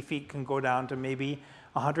 260 feet can go down to maybe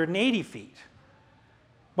 180 feet.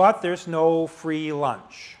 But there's no free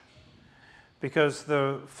lunch, because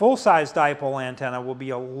the full-size dipole antenna will be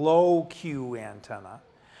a low Q antenna.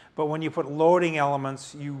 But when you put loading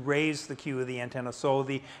elements, you raise the Q of the antenna, so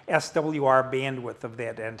the SWR bandwidth of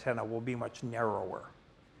that antenna will be much narrower.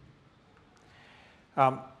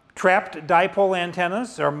 Trapped dipole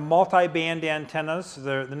antennas are multi-band antennas.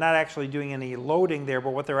 They're not actually doing any loading there,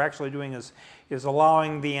 but what they're actually doing is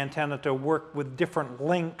allowing the antenna to work with different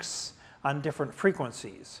links on different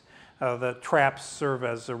frequencies. The traps serve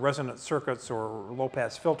as resonant circuits or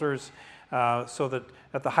low-pass filters, so that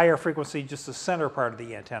at the higher frequency, just the center part of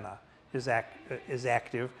the antenna is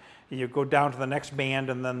active. You go down to the next band,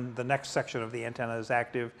 and then the next section of the antenna is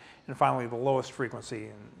active, and finally the lowest frequency,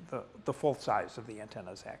 and the full size of the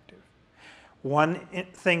antenna is active. One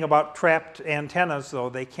thing about trapped antennas, though,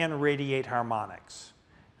 they can radiate harmonics.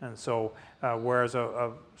 And so whereas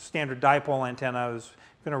a standard dipole antenna is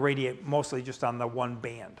going to radiate mostly just on the one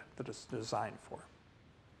band that it's designed for.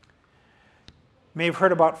 You may have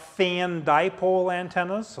heard about fan dipole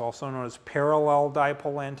antennas, also known as parallel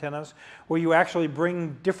dipole antennas, where you actually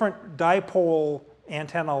bring different dipole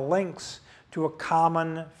antenna links to a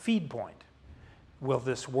common feed point. Will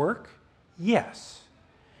this work? Yes.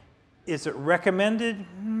 Is it recommended?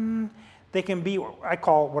 They can be what I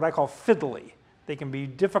call fiddly. They can be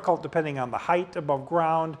difficult depending on the height above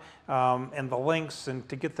ground and the links, and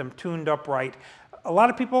to get them tuned up right. A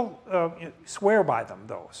lot of people swear by them,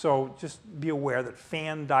 though, so just be aware that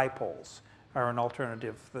fan dipoles are an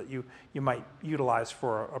alternative that you might utilize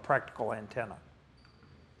for a practical antenna.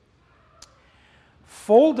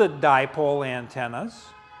 Folded dipole antennas,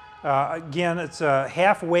 again, it's a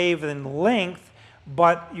half wave in length,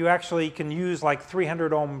 but you actually can use like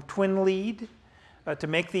 300 ohm twin lead to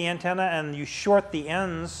make the antenna, and you short the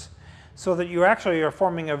ends so that you actually are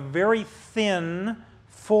forming a very thin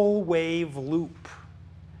full wave loop.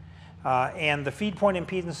 And the feed point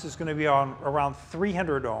impedance is going to be around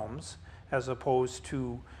 300 ohms as opposed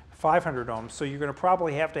to 500 ohms. So you're going to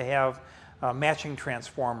probably have to have a matching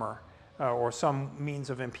transformer or some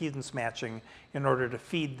means of impedance matching in order to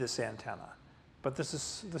feed this antenna. But this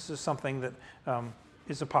is something that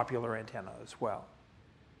is a popular antenna as well.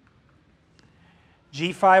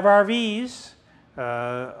 G5RVs,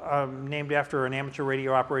 named after an amateur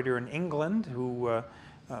radio operator in England who,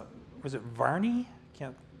 was it Varney? I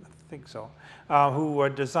think so, who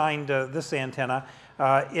designed this antenna.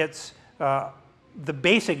 It's the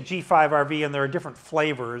basic G5RV, and there are different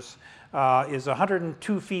flavors, is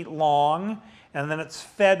 102 feet long, and then it's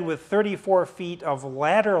fed with 34 feet of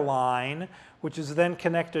ladder line, which is then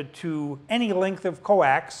connected to any length of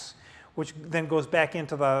coax, which then goes back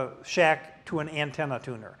into the shack to an antenna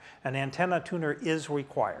tuner. An antenna tuner is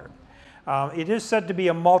required. It is said to be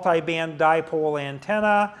a multi-band dipole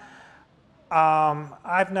antenna.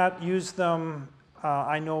 I've not used them.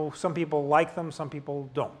 I know some people like them, some people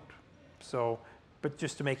don't. So, but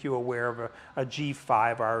just to make you aware of a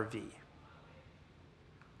G5RV.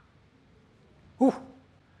 Ooh,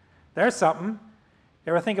 there's something.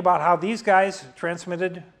 Ever think about how these guys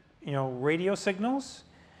transmitted, radio signals?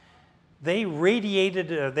 They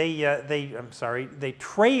radiated, they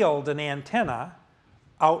trailed an antenna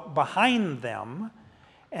out behind them,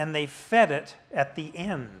 and they fed it at the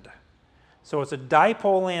end. So it's a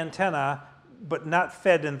dipole antenna, but not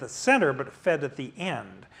fed in the center, but fed at the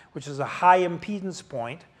end, which is a high impedance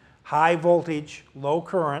point, high voltage, low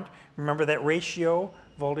current. Remember that ratio,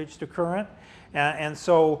 voltage to current? And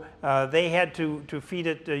so they had to feed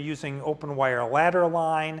it using open wire ladder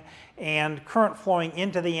line, and current flowing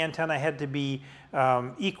into the antenna had to be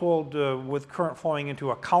equaled with current flowing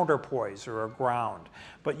into a counterpoise or a ground.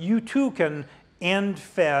 But you too can end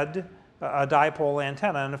fed a dipole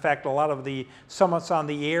antenna. And in fact, a lot of the Summits on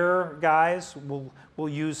the Air guys will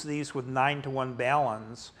use these with 9-to-1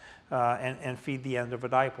 balance and feed the end of a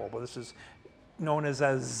dipole. But this is known as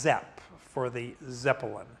a ZEP for the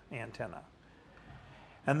Zeppelin antenna.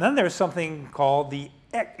 And then there's something called the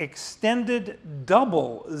extended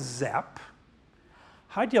double ZEP.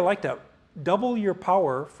 How'd you like to double your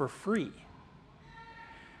power for free?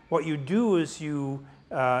 What you do is you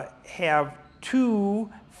have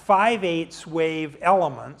two 5/8 wave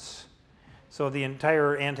elements. So the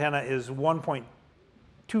entire antenna is 1.25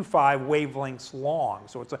 wavelengths long.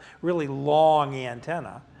 So it's a really long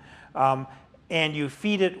antenna. And you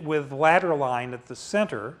feed it with ladder line at the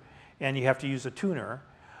center, and you have to use a tuner.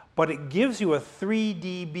 But it gives you a 3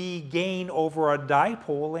 dB gain over a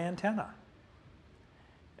dipole antenna.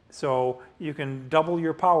 So you can double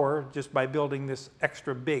your power just by building this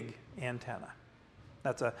extra big antenna.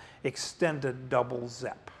 That's an extended double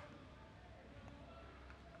ZEP.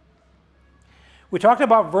 We talked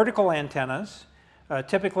about vertical antennas.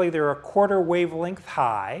 Typically they're a quarter wavelength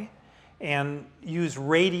high and use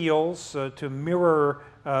radials to mirror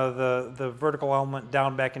the vertical element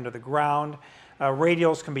down back into the ground.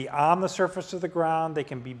 Radials can be on the surface of the ground, they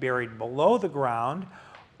can be buried below the ground,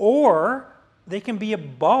 or they can be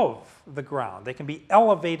above the ground. They can be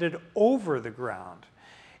elevated over the ground.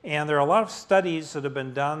 And there are a lot of studies that have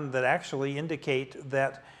been done that actually indicate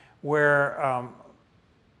that where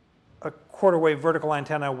a quarter wave vertical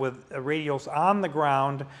antenna with radials on the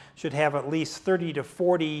ground should have at least 30 to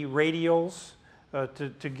 40 radials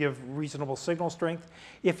to give reasonable signal strength.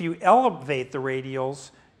 If you elevate the radials,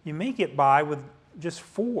 you may get by with just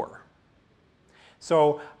 4.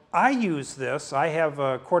 So I use this. I have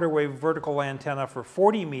a quarter wave vertical antenna for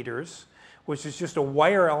 40 meters, which is just a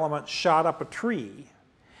wire element shot up a tree.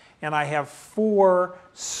 And I have 4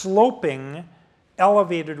 sloping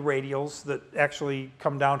elevated radials that actually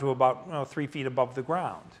come down to about 3 feet above the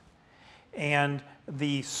ground. And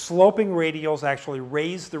the sloping radials actually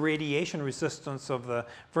raise the radiation resistance of the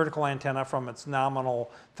vertical antenna from its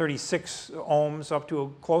nominal 36 ohms up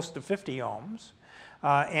to close to 50 ohms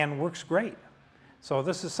and works great. So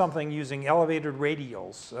this is something using elevated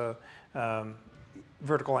radials.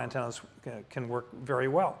 Vertical antennas can work very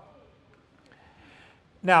well.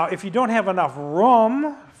 Now, if you don't have enough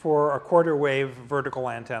room for a quarter wave vertical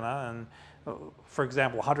antenna, and for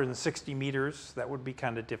example, 160 meters, that would be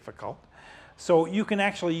kind of difficult. So you can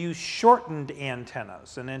actually use shortened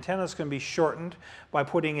antennas. And antennas can be shortened by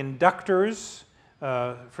putting inductors,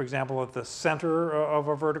 for example, at the center of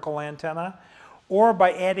a vertical antenna, or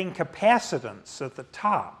by adding capacitance at the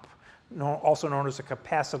top, also known as a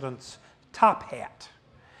capacitance top hat.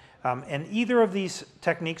 And either of these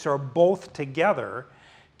techniques, or both together,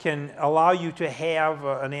 can allow you to have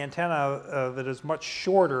an antenna that is much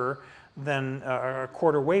shorter than a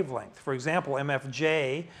quarter wavelength. For example,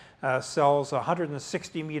 MFJ sells a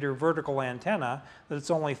 160 meter vertical antenna that's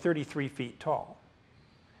only 33 feet tall.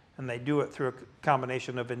 And they do it through a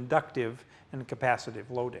combination of inductive and capacitive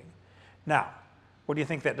loading. Now, what do you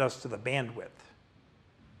think that does to the bandwidth?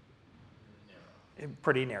 Narrow.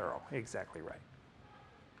 Pretty narrow, exactly right.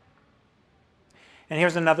 And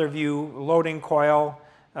here's another view, loading coil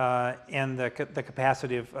and the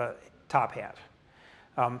capacitive top hat.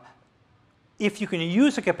 If you can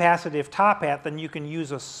use a capacitive top hat, then you can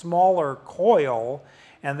use a smaller coil,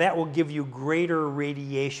 and that will give you greater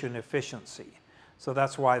radiation efficiency. So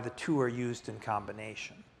that's why the two are used in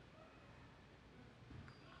combination.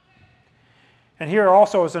 And here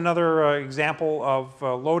also is another example of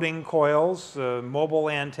loading coils, mobile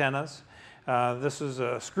antennas. This is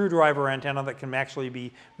a screwdriver antenna that can actually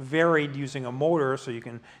be varied using a motor, so you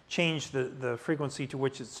can change the frequency to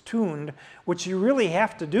which it's tuned, which you really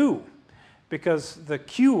have to do because the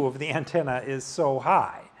Q of the antenna is so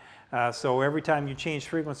high. So every time you change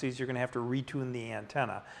frequencies, you're going to have to retune the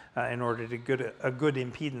antenna in order to get a good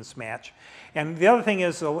impedance match. And the other thing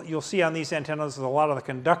is, you'll see on these antennas that a lot of the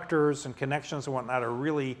conductors and connections and whatnot are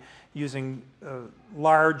really using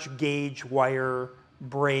large gauge wire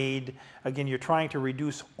braid. Again, you're trying to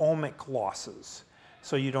reduce ohmic losses,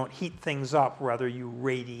 so you don't heat things up, rather you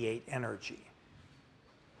radiate energy.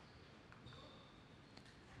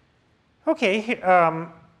 Okay,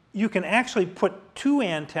 you can actually put 2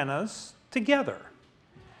 antennas together.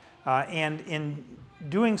 And in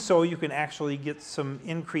doing so, you can actually get some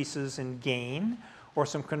increases in gain or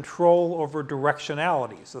some control over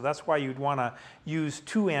directionality. So that's why you'd want to use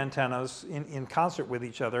 2 antennas in concert with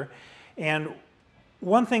each other. And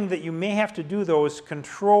one thing that you may have to do, though, is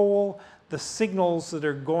control the signals that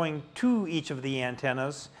are going to each of the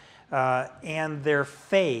antennas and their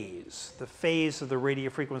phase, the phase of the radio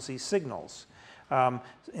frequency signals.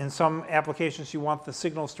 In some applications, you want the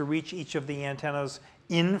signals to reach each of the antennas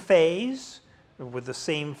in phase with the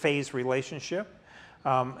same phase relationship.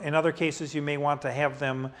 In other cases, you may want to have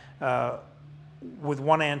them with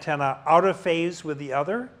one antenna out of phase with the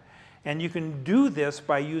other. And you can do this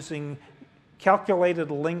by using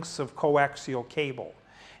calculated lengths of coaxial cable.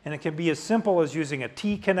 And it can be as simple as using a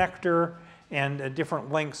T connector and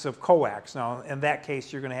different lengths of coax. Now, in that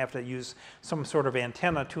case, you're going to have to use some sort of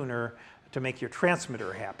antenna tuner to make your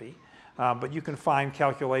transmitter happy. But you can find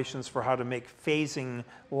calculations for how to make phasing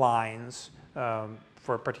lines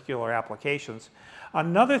for particular applications.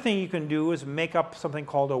 Another thing you can do is make up something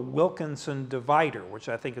called a Wilkinson divider, which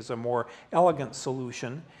I think is a more elegant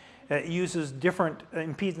solution. It uses different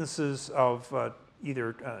impedances of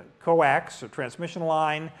either coax or transmission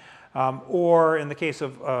line, or in the case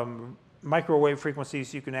of microwave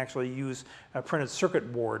frequencies, you can actually use printed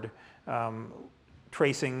circuit board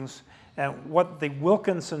tracings. And what the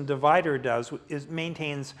Wilkinson divider does is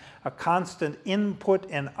maintains a constant input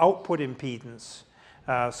and output impedance.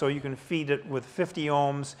 So you can feed it with 50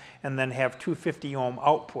 ohms and then have two 50 ohm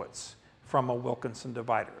outputs from a Wilkinson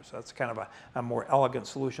divider. So that's kind of a more elegant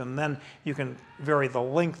solution. Then you can vary the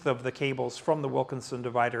length of the cables from the Wilkinson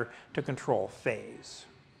divider to control phase.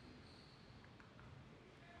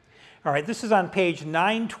 All right, this is on page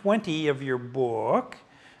 920 of your book,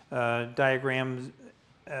 diagram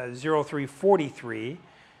 0343.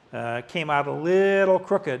 Came out a little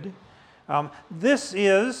crooked. This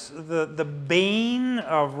is the bane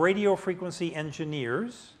of radio frequency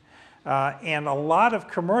engineers, and a lot of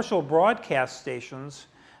commercial broadcast stations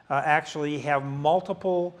actually have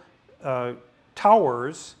multiple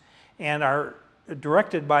towers and are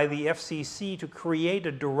directed by the FCC to create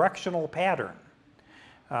a directional pattern.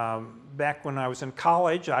 Back when I was in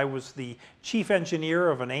college, I was the chief engineer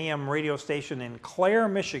of an AM radio station in Clare,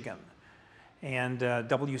 Michigan, and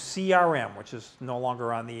WCRM, which is no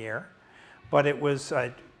longer on the air. But it was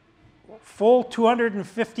full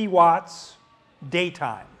 250 watts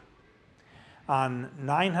daytime on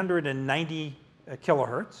 990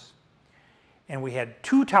 kilohertz. And we had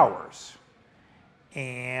two towers.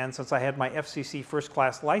 And since I had my FCC first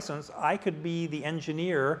class license, I could be the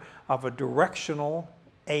engineer of a directional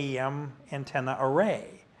AM antenna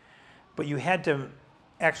array. But you had to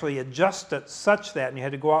actually adjust it such that, and you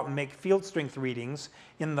had to go out and make field strength readings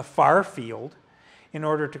in the far field in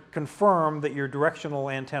order to confirm that your directional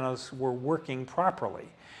antennas were working properly.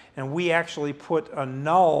 And we actually put a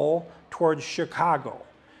null towards Chicago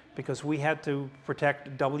because we had to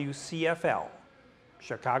protect WCFL,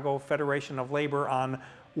 Chicago Federation of Labor, on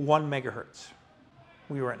 1 megahertz.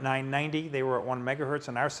 We were at 990, they were at 1 megahertz,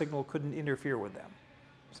 and our signal couldn't interfere with them.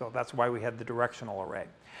 So that's why we had the directional array.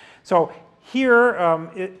 So here,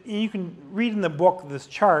 you can read in the book this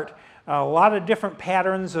chart, a lot of different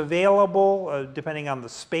patterns available depending on the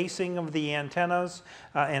spacing of the antennas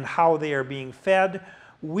and how they are being fed.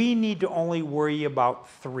 We need to only worry about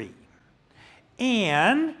 3.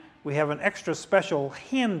 And we have an extra special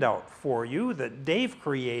handout for you that Dave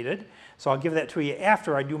created. So I'll give that to you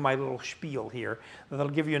after I do my little spiel here. That'll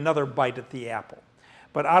give you another bite at the apple.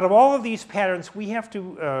 But out of all of these patterns,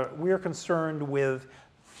 we're concerned with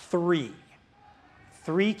 3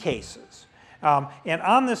 cases. And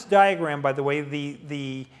on this diagram, by the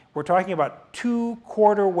way, we're talking about 2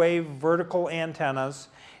 quarter wave vertical antennas,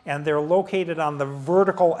 and they're located on the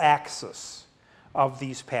vertical axis of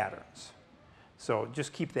these patterns. So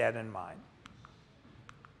just keep that in mind.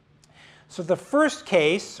 So the first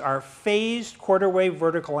case are phased quarter wave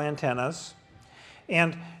vertical antennas.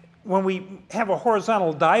 And when we have a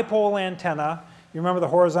horizontal dipole antenna, you remember the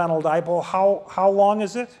horizontal dipole, how long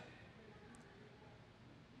is it?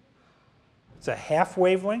 It's a half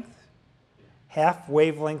wavelength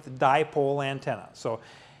dipole antenna. So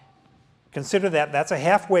consider that's a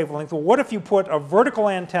half wavelength. Well, what if you put a vertical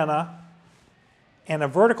antenna and a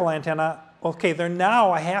vertical antenna? Okay, they're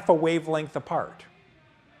now a half a wavelength apart.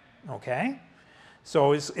 Okay?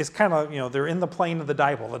 So it's kind of, they're in the plane of the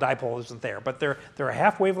dipole. The dipole isn't there, but they're a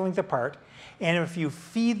half wavelength apart. And if you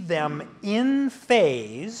feed them in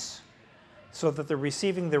phase, so that they're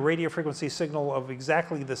receiving the radio frequency signal of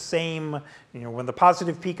exactly the same, when the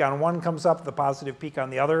positive peak on one comes up, the positive peak on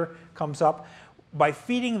the other comes up. By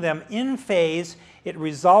feeding them in phase, it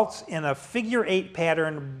results in a figure 8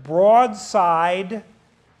 pattern broadside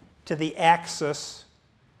to the axis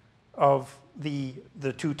of the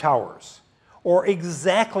 2 towers, or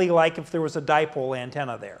exactly like if there was a dipole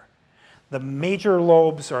antenna there. The major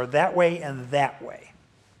lobes are that way and that way.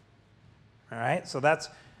 All right, so that's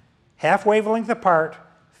half wavelength apart,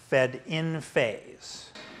 fed in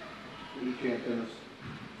phase. Each antenna's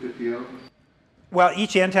 50 ohm? Well,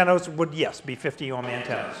 each antennas would, yes, be 50 ohm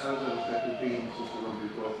antennas. How does that affect the impedance system of your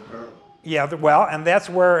 12 parallel? Yeah, well, and that's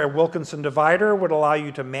where a Wilkinson divider would allow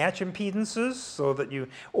you to match impedances so that you,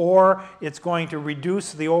 or it's going to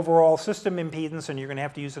reduce the overall system impedance and you're going to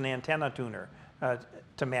have to use an antenna tuner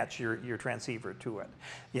to match your transceiver to it.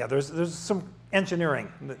 Yeah, there's some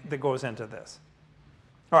engineering that goes into this.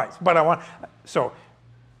 All right, but so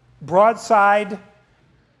broadside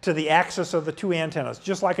to the axis of the two antennas,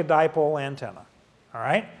 just like a dipole antenna. All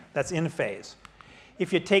right, that's in phase.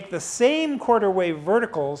 If you take the same quarter wave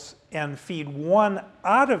verticals and feed one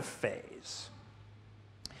out of phase,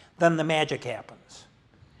 then the magic happens.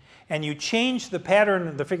 And you change the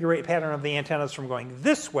pattern, the figure eight pattern of the antennas from going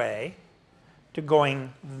this way to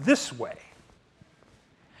going this way.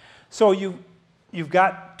 So you've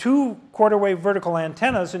got two quarter wave vertical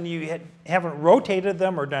antennas and you haven't rotated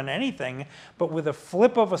them or done anything, but with a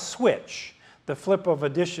flip of a switch, the flip of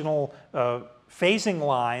additional phasing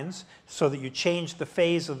lines so that you change the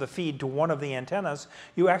phase of the feed to one of the antennas,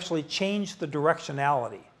 you actually change the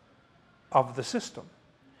directionality of the system.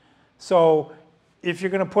 So if you're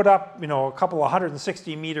going to put up, a couple of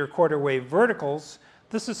 160 meter quarter wave verticals,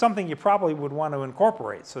 this is something you probably would want to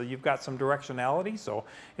incorporate. So you've got some directionality. So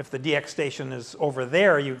if the DX station is over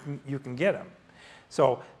there, you can get them.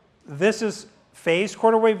 So this is phased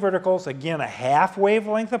quarter wave verticals, again, a half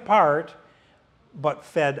wavelength apart, but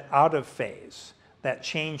fed out of phase. That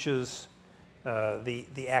changes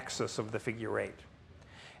the axis of the figure eight.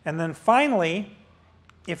 And then finally,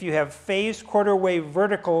 if you have phased quarter wave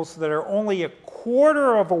verticals that are only a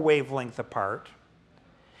quarter of a wavelength apart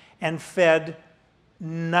and fed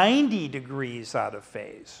 90 degrees out of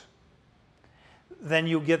phase, then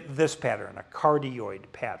you get this pattern, a cardioid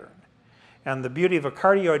pattern. And the beauty of a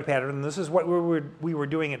cardioid pattern, and this is what we were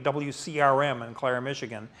doing at WCRM in Clara,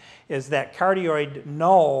 Michigan, is that cardioid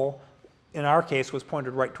null, in our case, was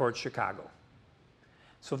pointed right towards Chicago.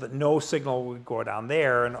 So that no signal would go down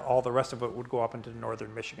there and all the rest of it would go up into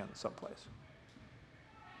northern Michigan someplace.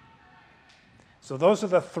 So those are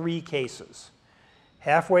the three cases.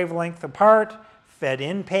 Half wavelength apart, fed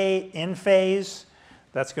in phase,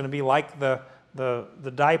 that's going to be like the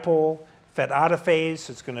dipole. Fed out of phase,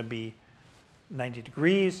 it's going to be 90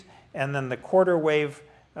 degrees. And then the quarter wave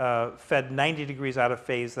fed 90 degrees out of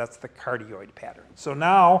phase, that's the cardioid pattern. So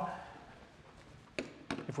now,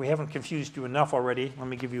 if we haven't confused you enough already, let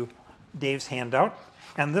me give you Dave's handout.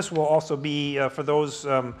 And this will also be, for those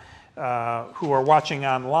who are watching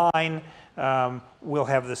online, we'll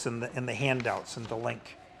have this in the handouts and the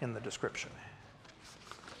link in the description.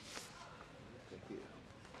 Thank you.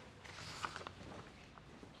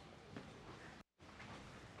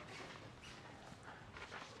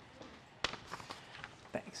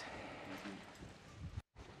 Thanks.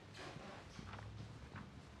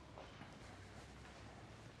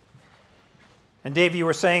 And Dave, you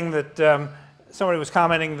were saying that somebody was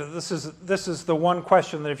commenting that this is the one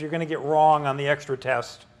question that if you're going to get wrong on the extra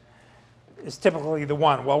test is typically the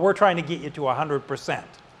one. Well, we're trying to get you to 100%.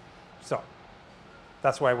 So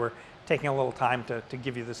that's why we're taking a little time to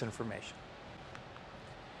give you this information.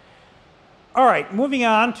 All right, moving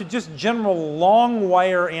on to just general long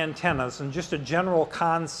wire antennas and just a general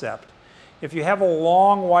concept. If you have a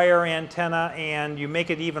long wire antenna and you make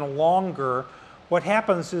it even longer, what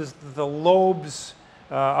happens is the lobes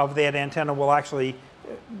of that antenna will actually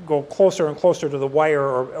go closer and closer to the wire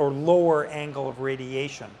or lower angle of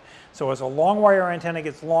radiation. So as a long wire antenna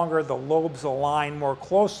gets longer, the lobes align more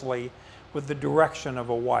closely with the direction of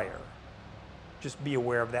a wire. Just be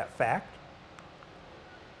aware of that fact.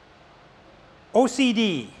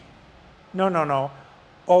 OCD. No.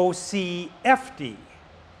 OCFD.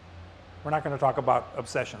 We're not going to talk about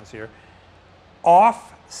obsessions here.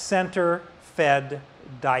 Off-center fed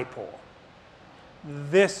dipole.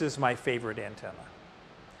 This is my favorite antenna,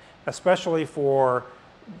 especially for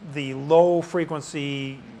the low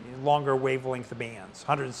frequency, longer wavelength bands,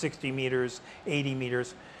 160 meters, 80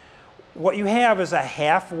 meters. What you have is a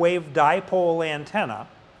half wave dipole antenna,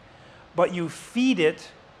 but you feed it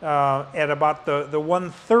at about the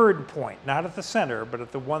 1/3 point, not at the center, but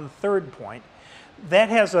at the 1/3 point. That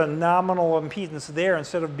has a nominal impedance there,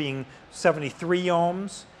 instead of being 73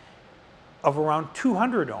 ohms, of around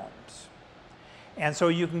 200 ohms. And so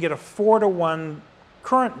you can get a 4-to-1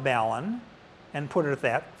 current balun and put it at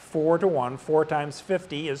that, 4-to-1, 4 times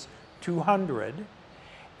 50 is 200.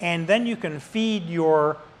 And then you can feed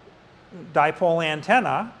your dipole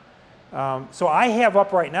antenna. So I have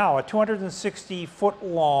up right now a 260-foot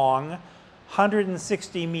long,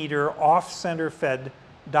 160-meter off-center fed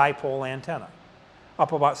dipole antenna,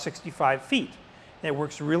 up about 65 feet. It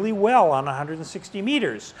works really well on 160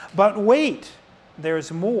 meters. But wait,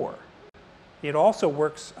 there's more. It also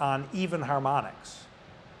works on even harmonics.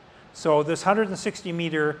 So this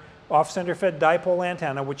 160-meter off-center fed dipole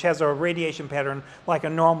antenna, which has a radiation pattern like a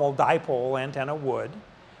normal dipole antenna would,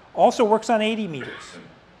 also works on 80 meters.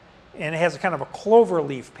 And it has a kind of a clover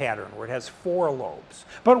leaf pattern where it has 4 lobes.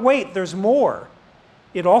 But wait, there's more.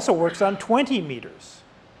 It also works on 20 meters.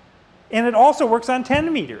 And it also works on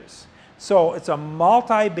 10 meters. So it's a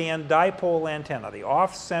multi-band dipole antenna, the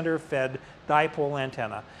off-center fed dipole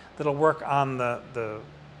antenna, that'll work on the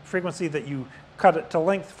frequency that you cut it to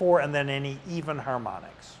length for, and then any even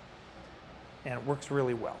harmonics. And it works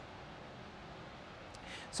really well.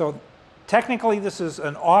 So technically, this is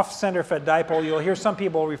an off-center fed dipole. You'll hear some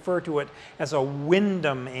people refer to it as a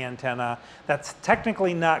Windom antenna. That's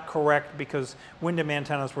technically not correct because Windom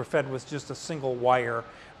antennas were fed with just a single wire,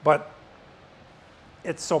 but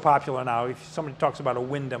it's so popular now. If somebody talks about a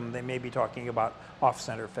Windom, they may be talking about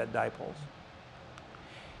off-center fed dipoles.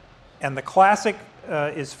 And the classic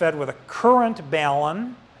is fed with a current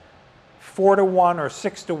balun, 4-to-1 or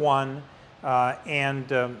 6-to-1,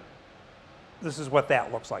 this is what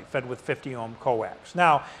that looks like, fed with 50 ohm coax.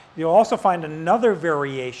 Now, you'll also find another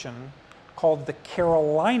variation called the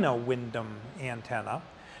Carolina Windom antenna,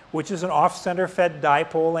 which is an off-center fed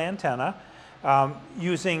dipole antenna,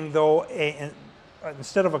 using, though,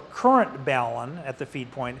 instead of a current balun at the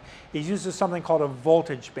feed point, it uses something called a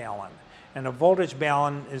voltage balun. And a voltage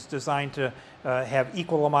balun is designed to have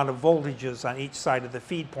equal amount of voltages on each side of the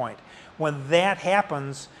feed point. When that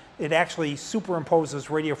happens, it actually superimposes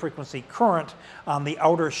radio frequency current on the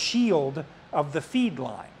outer shield of the feed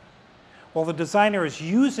line. Well, the designer is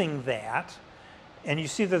using that, and you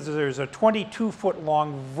see that there's a 22-foot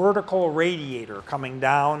long vertical radiator coming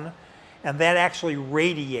down, and that actually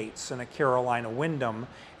radiates in a Carolina Windom,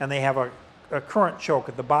 and they have a current choke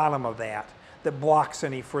at the bottom of that blocks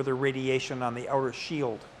any further radiation on the outer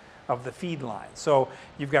shield of the feed line. So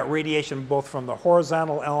you've got radiation both from the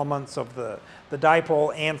horizontal elements of the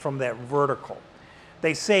dipole and from that vertical.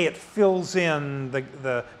 They say it fills in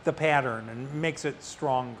the pattern and makes it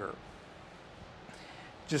stronger.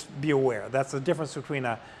 Just be aware. That's the difference between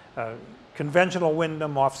a conventional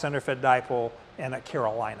Windom off-center fed dipole and a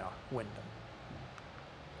Carolina Windom.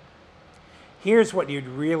 Here's what you'd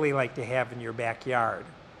really like to have in your backyard.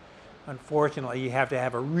 Unfortunately, you have to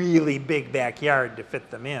have a really big backyard to fit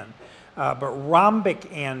them in. But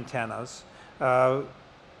rhombic antennas, 15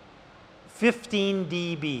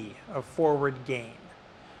 dB of forward gain.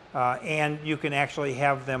 And you can actually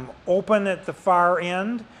have them open at the far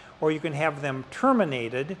end, or you can have them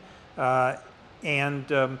terminated. For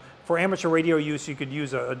amateur radio use, you could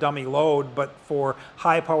use a dummy load, but for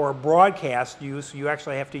high power broadcast use, you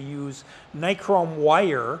actually have to use nichrome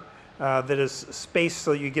wire that is spaced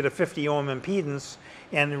so you get a 50 ohm impedance,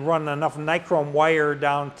 and run enough nichrome wire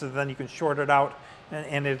down to then you can short it out,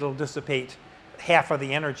 and it'll dissipate half of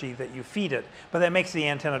the energy that you feed it. But that makes the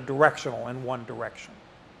antenna directional in one direction.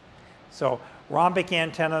 So rhombic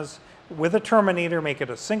antennas with a terminator make it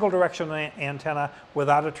a single directional antenna.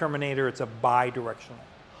 Without a terminator, it's a bidirectional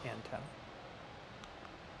antenna.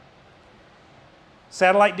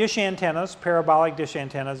 Satellite dish antennas, parabolic dish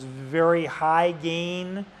antennas, very high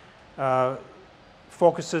gain,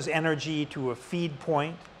 focuses energy to a feed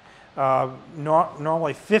point,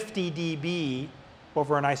 normally 50 dB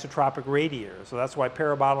over an isotropic radiator. So that's why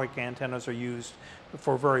parabolic antennas are used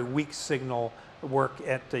for very weak signal work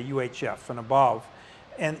at UHF and above.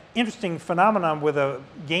 An interesting phenomenon with a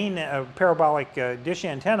gain parabolic dish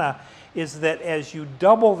antenna is that as you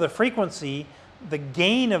double the frequency, the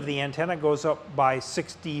gain of the antenna goes up by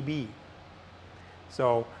 6 dB.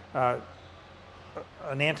 So an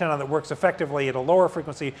antenna that works effectively at a lower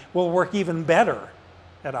frequency will work even better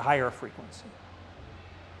at a higher frequency.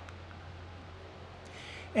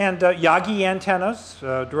 And Yagi antennas,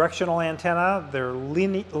 directional antenna, they're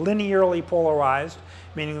linearly polarized,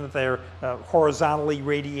 meaning that they're horizontally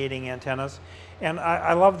radiating antennas. And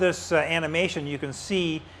I love this animation. You can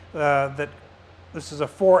see that this is a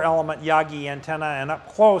 4-element Yagi antenna, and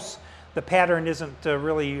up close, the pattern isn't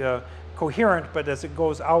really coherent, but as it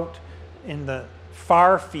goes out in the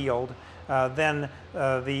far field, then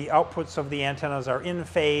the outputs of the antennas are in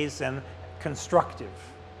phase and constructive.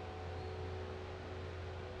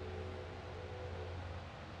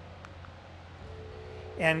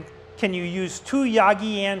 And can you use 2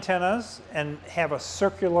 Yagi antennas and have a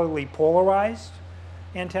circularly polarized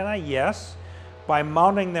antenna? Yes. By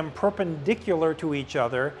mounting them perpendicular to each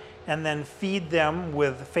other and then feed them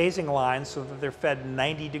with phasing lines so that they're fed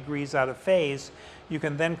 90 degrees out of phase, you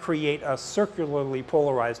can then create a circularly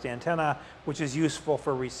polarized antenna, which is useful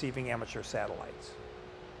for receiving amateur satellites.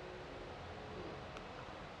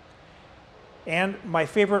 And my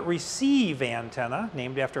favorite receive antenna,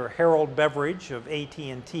 named after Harold Beveridge of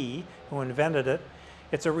AT&T, who invented it.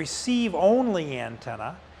 It's a receive-only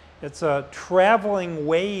antenna. It's a traveling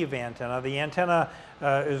wave antenna. The antenna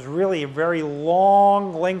is really a very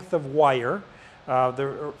long length of wire.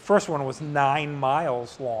 The first one was 9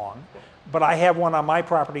 miles long, but I have one on my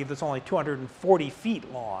property that's only 240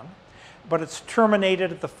 feet long, but it's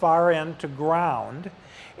terminated at the far end to ground.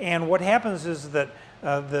 And what happens is that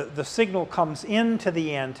the signal comes into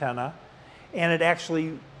the antenna, and it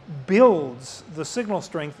actually builds the signal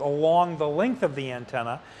strength along the length of the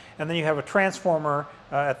antenna, and then you have a transformer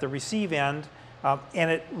at the receive end,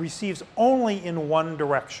 and it receives only in one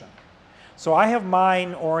direction. So I have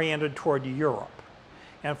mine oriented toward Europe,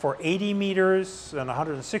 and for 80 meters and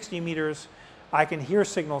 160 meters, I can hear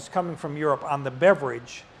signals coming from Europe on the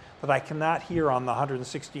Beveridge that I cannot hear on the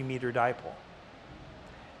 160-meter dipole,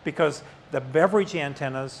 because the Beveridge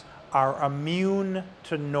antennas are immune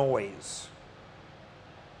to noise.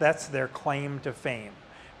 That's their claim to fame.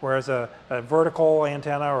 Whereas a vertical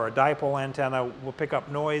antenna or a dipole antenna will pick up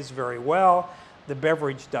noise very well, the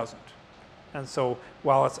Beveridge doesn't. And so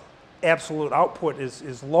while its absolute output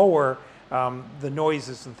is lower, the noise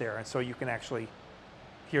isn't there. And so you can actually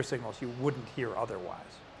hear signals you wouldn't hear otherwise.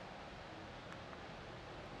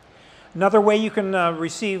 Another way you can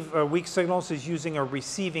receive weak signals is using a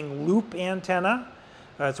receiving loop antenna.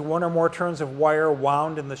 It's one or more turns of wire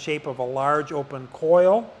wound in the shape of a large open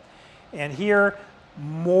coil. And here,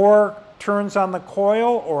 more turns on the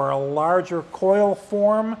coil or a larger coil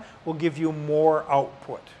form will give you more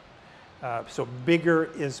output. So bigger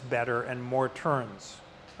is better and more turns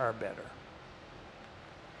are better.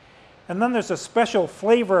 And then there's a special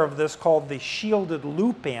flavor of this called the shielded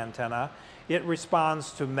loop antenna. It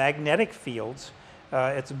responds to magnetic fields.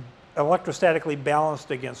 It's electrostatically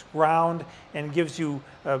balanced against ground and gives you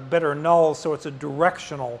better nulls, so it's a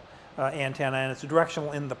directional antenna, and it's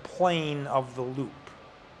directional in the plane of the loop.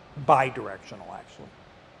 Bidirectional, actually.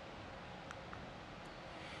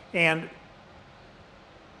 And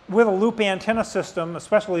with a loop antenna system,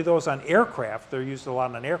 especially those on aircraft, they're used a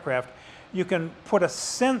lot on aircraft, you can put a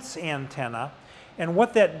sense antenna, and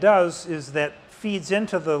what that does is that feeds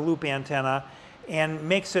into the loop antenna and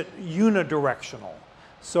makes it unidirectional.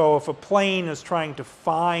 So if a plane is trying to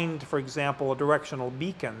find, for example, a directional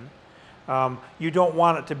beacon, you don't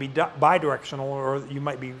want it to be bidirectional, or you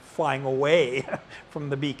might be flying away from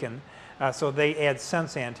the beacon. So they add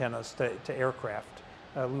sense antennas to aircraft,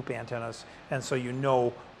 loop antennas, and so you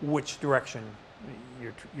know which direction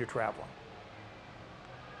you're traveling.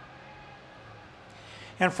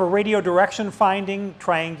 And for radio direction finding,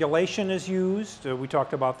 triangulation is used. We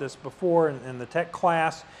talked about this before in the tech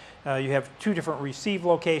class. You have 2 different receive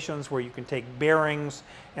locations where you can take bearings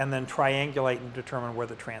and then triangulate and determine where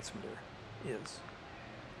the transmitter is.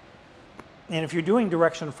 And if you're doing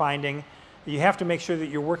direction finding, you have to make sure that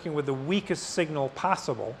you're working with the weakest signal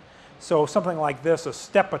possible. So something like this, a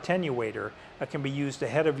step attenuator, can be used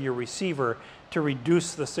ahead of your receiver to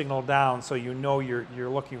reduce the signal down, so you know you're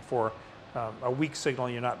looking for a weak signal.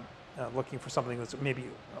 You're not looking for something that's maybe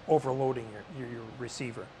overloading your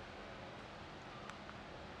receiver.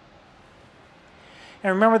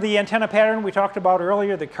 And remember the antenna pattern we talked about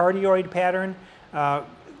earlier, the cardioid pattern?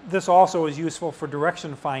 This also is useful for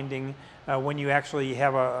direction finding when you actually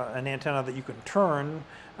have an antenna that you can turn.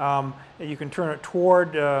 You can turn it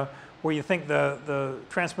toward where you think the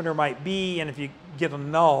transmitter might be, and if you get a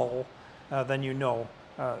null, then you know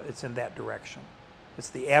it's in that direction. It's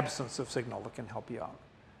the absence of signal that can help you out.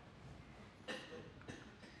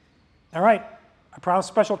 All right, I promised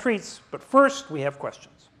special treats, but first we have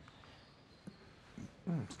questions.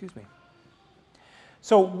 Excuse me.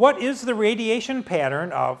 So what is the radiation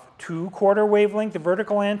pattern of 2 quarter wavelength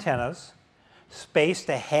vertical antennas spaced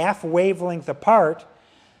a half wavelength apart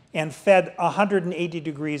and fed 180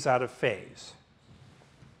 degrees out of phase?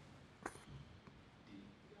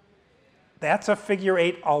 That's a figure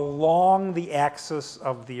 8 along the axis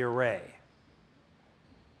of the array.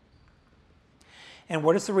 And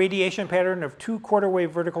what is the radiation pattern of 2 quarter wave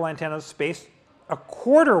vertical antennas spaced a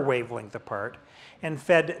quarter wavelength apart and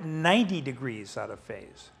fed 90 degrees out of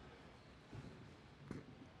phase?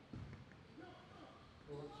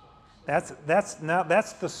 That's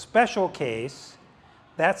the special case.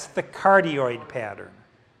 That's the cardioid pattern.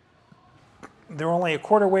 They're only a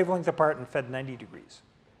quarter wavelength apart and fed 90 degrees.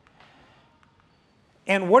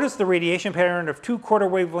 And what is the radiation pattern of 2 quarter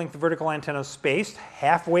wavelength vertical antennas spaced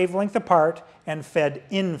half wavelength apart and fed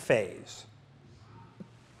in phase?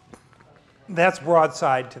 That's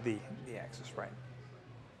broadside to the axis, right?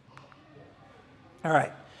 All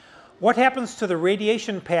right. What happens to the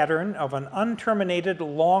radiation pattern of an unterminated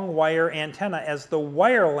long wire antenna as the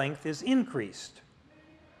wire length is increased?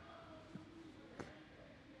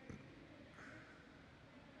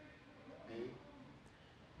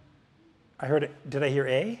 I heard it. Did I hear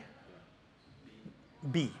A?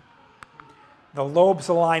 B. The lobes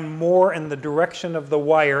align more in the direction of the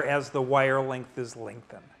wire as the wire length is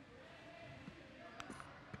lengthened.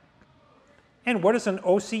 And what is an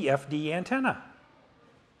OCFD antenna?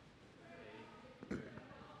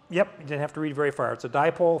 Yep, you didn't have to read very far. It's a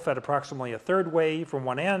dipole fed approximately a third wave from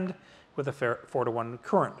one end with a 4-to-1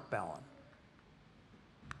 current balance.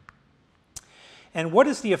 And what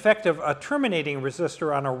is the effect of a terminating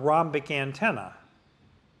resistor on a rhombic antenna?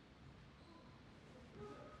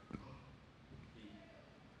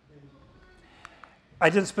 I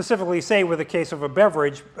didn't specifically say with the case of a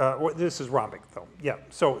beverage, this is rhombic though. Yeah,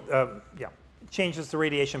 so yeah, it changes the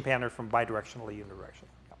radiation pattern from bidirectional to unidirectional.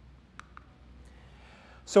 Yeah.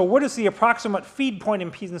 So what is the approximate feed point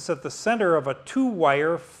impedance at the center of a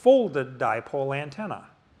 2-wire folded dipole antenna?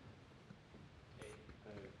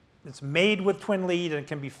 It's made with twin lead and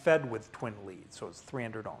can be fed with twin lead, so it's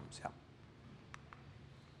 300 ohms. Yeah.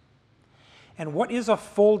 And what is a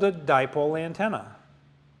folded dipole antenna?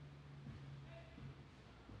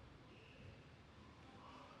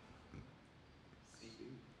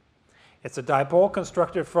 It's a dipole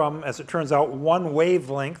constructed from, as it turns out, one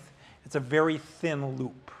wavelength. It's a very thin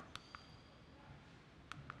loop.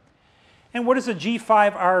 And what is a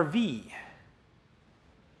G5RV?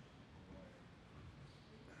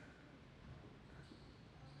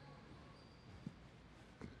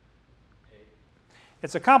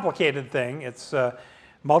 It's a complicated thing. It's a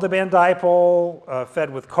multiband dipole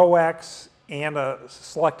fed with coax and a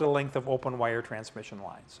selected length of open wire transmission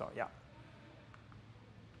line. So yeah.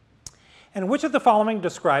 And which of the following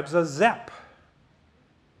describes a ZEP?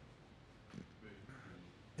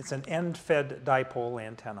 It's an end-fed dipole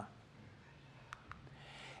antenna.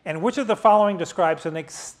 And which of the following describes an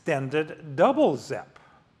extended double ZEP?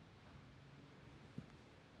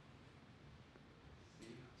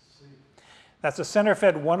 That's a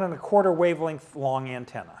center-fed 1 1/4 wavelength long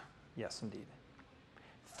antenna. Yes, indeed.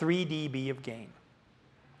 3 dB of gain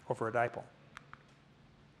over a dipole.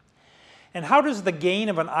 And how does the gain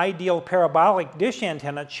of an ideal parabolic dish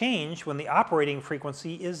antenna change when the operating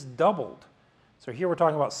frequency is doubled? So here we're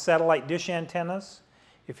talking about satellite dish antennas.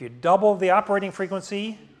 If you double the operating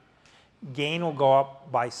frequency, gain will go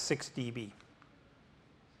up by 6 dB.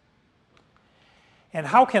 And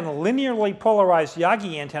how can linearly polarized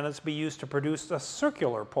Yagi antennas be used to produce a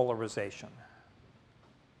circular polarization?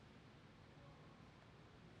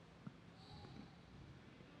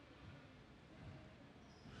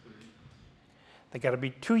 They got to be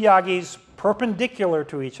 2 Yagis perpendicular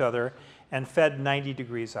to each other and fed 90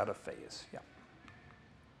 degrees out of phase. Yeah.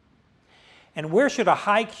 And where should a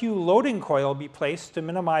high Q loading coil be placed to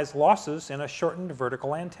minimize losses in a shortened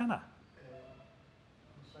vertical antenna?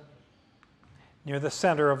 Near the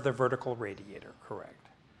center of the vertical radiator, correct.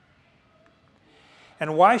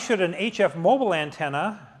 And why should an HF mobile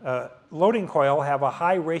antenna loading coil have a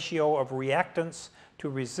high ratio of reactance to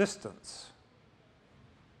resistance?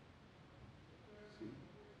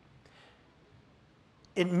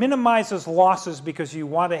 It minimizes losses because you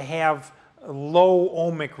want to have low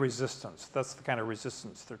ohmic resistance. That's the kind of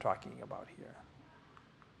resistance they're talking about here.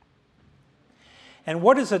 And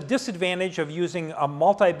what is a disadvantage of using a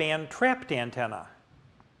multiband trapped antenna?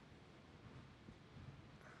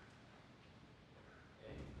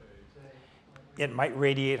 It might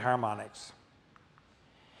radiate harmonics.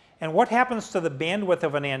 And what happens to the bandwidth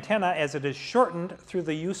of an antenna as it is shortened through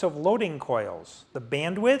the use of loading coils? The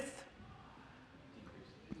bandwidth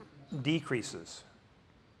decreases.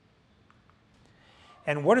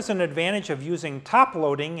 And what is an advantage of using top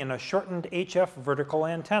loading in a shortened HF vertical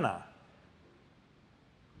antenna?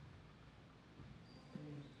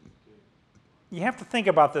 You have to think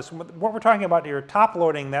about this. What we're talking about here, top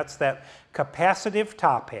loading, that's that capacitive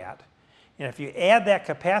top hat. And if you add that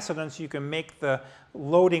capacitance, you can make the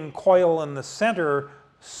loading coil in the center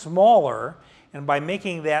smaller. And by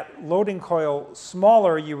making that loading coil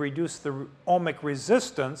smaller, you reduce the ohmic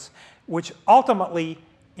resistance, which ultimately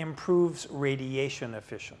improves radiation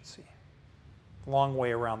efficiency. Long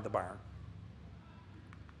way around the barn.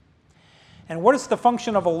 And what is the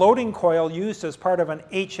function of a loading coil used as part of an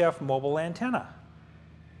HF mobile antenna?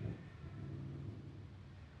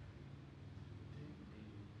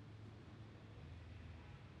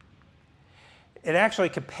 It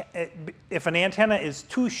actually, if an antenna is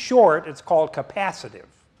too short, it's called capacitive.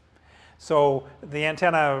 So the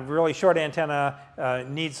antenna, really short antenna,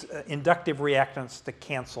 needs inductive reactance to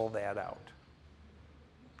cancel that out.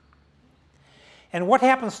 And what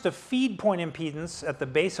happens to feed point impedance at the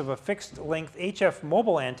base of a fixed length HF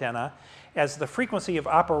mobile antenna as the frequency of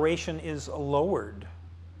operation is lowered?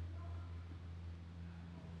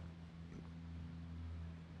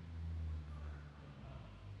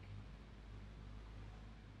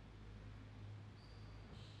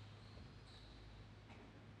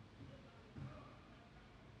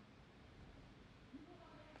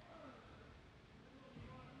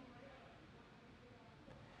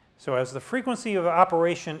 So as the frequency of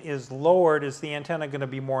operation is lowered, is the antenna going to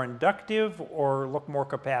be more inductive or look more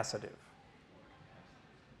capacitive?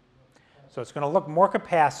 So it's going to look more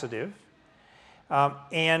capacitive.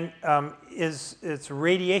 Is its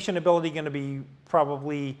radiation ability going to be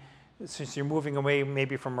probably, since you're moving away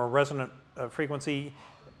maybe from a resonant frequency,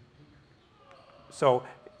 so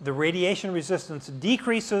the radiation resistance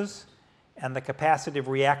decreases and the capacitive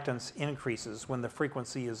reactance increases when the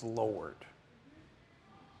frequency is lowered.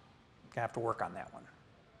 I have to work on that one.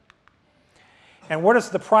 And what is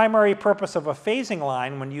the primary purpose of a phasing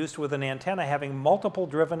line when used with an antenna having multiple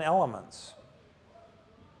driven elements?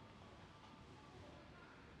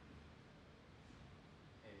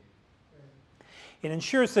 It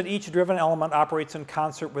ensures that each driven element operates in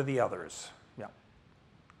concert with the others. Yeah.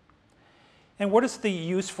 And what is the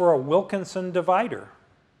use for a Wilkinson divider?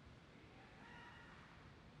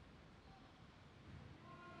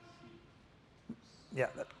 Yeah.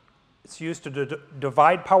 It's used to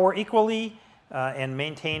divide power equally and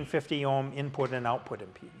maintain 50 ohm input and output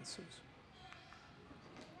impedances.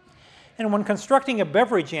 And when constructing a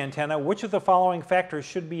beverage antenna, which of the following factors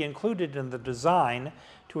should be included in the design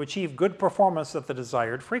to achieve good performance at the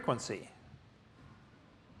desired frequency?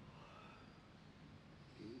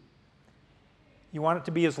 You want it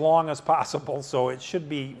to be as long as possible, so it should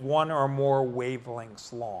be one or more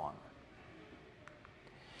wavelengths long.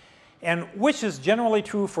 And which is generally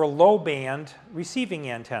true for low band receiving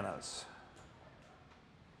antennas?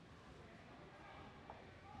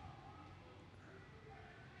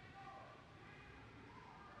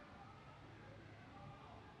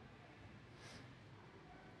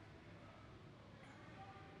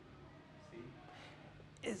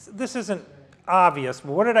 This isn't obvious,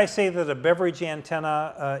 but what did I say that a beverage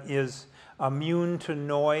antenna is immune to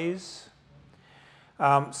noise?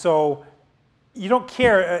 So you don't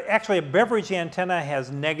care. Actually, a beverage antenna has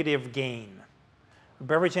negative gain. A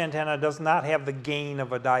beverage antenna does not have the gain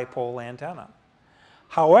of a dipole antenna.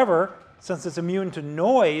 However, since it's immune to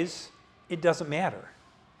noise, it doesn't matter.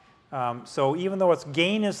 So even though its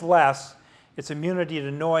gain is less, its immunity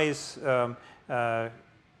to noise,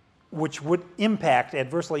 which would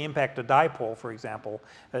adversely impact a dipole, for example,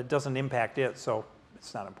 doesn't impact it, so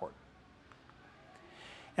it's not important.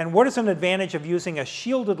 And what is an advantage of using a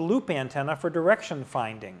shielded loop antenna for direction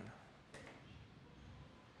finding?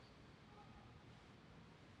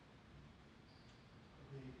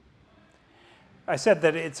 I said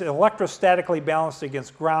that it's electrostatically balanced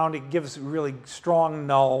against ground. It gives really strong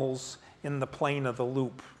nulls in the plane of the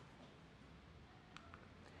loop.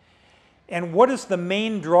 And what is the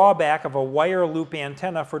main drawback of a wire loop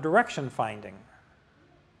antenna for direction finding?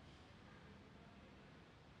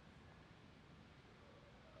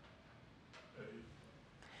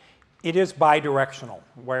 It is bidirectional.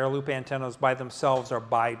 Wire loop antennas by themselves are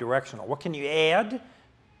bidirectional. What can you add?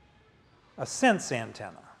 A sense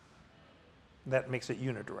antenna. That makes it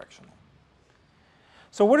unidirectional.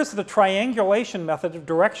 So what is the triangulation method of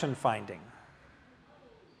direction finding?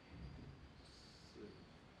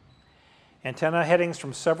 Antenna headings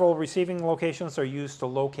from several receiving locations are used to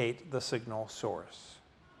locate the signal source.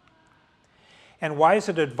 And why is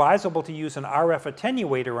it advisable to use an RF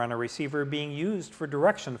attenuator on a receiver being used for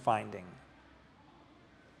direction finding?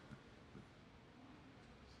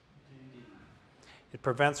 It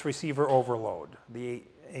prevents receiver overload, the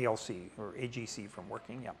ALC or AGC from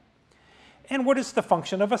working, yeah. And what is the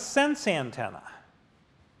function of a sense antenna?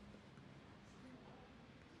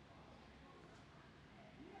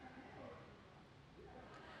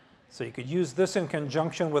 So you could use this in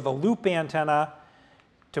conjunction with a loop antenna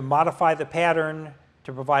to modify the pattern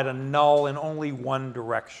to provide a null in only one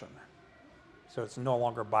direction. So it's no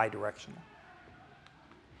longer bidirectional.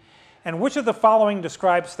 And which of the following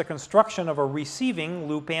describes the construction of a receiving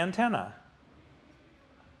loop antenna?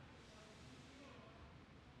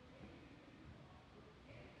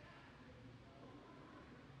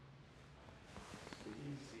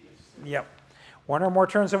 Yep. One or more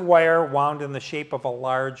turns of wire wound in the shape of a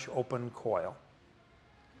large open coil.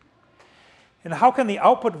 And how can the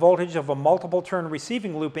output voltage of a multiple turn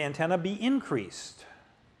receiving loop antenna be increased?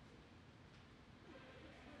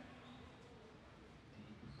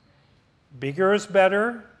 Bigger is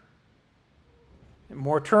better,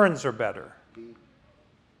 more turns are better.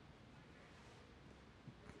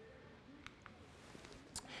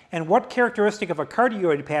 And what characteristic of a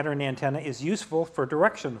cardioid pattern antenna is useful for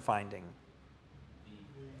direction finding?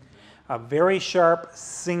 A very sharp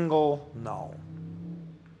single null.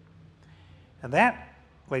 And that,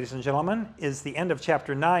 ladies and gentlemen, is the end of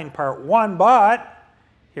Chapter 9, Part 1, but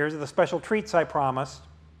here's the special treats I promised.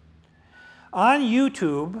 On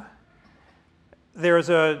YouTube, there's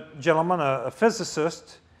a gentleman, a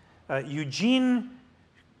physicist, Eugene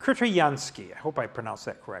Krutyansky. I hope I pronounced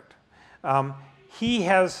that correct. He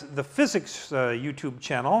has the physics YouTube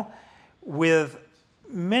channel with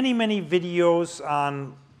many, many videos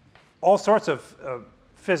on all sorts of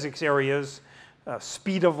physics areas,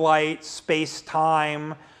 speed of light,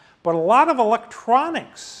 space-time, but a lot of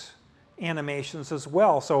electronics animations as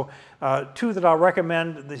well. So two that I'll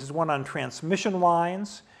recommend, this is one on transmission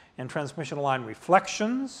lines and transmission line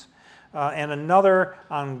reflections, and another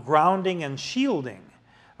on grounding and shielding.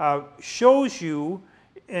 Shows you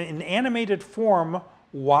in animated form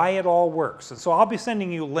why it all works. And so I'll be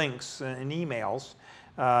sending you links and emails,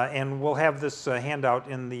 and we'll have this handout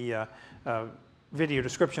in the video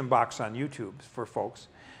description box on YouTube for folks.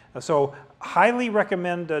 So highly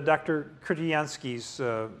recommend Dr. Krutyansky's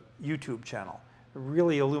YouTube channel. It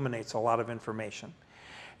really illuminates a lot of information.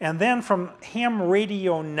 And then from Ham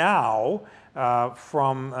Radio Now,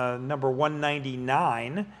 from number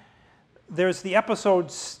 199, there's the episode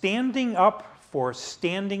Standing Up for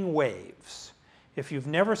Standing Waves. If you've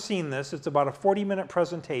never seen this, it's about a 40-minute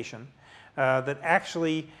presentation that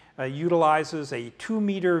actually utilizes a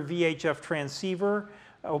 2-meter VHF transceiver,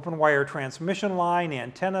 open wire transmission line,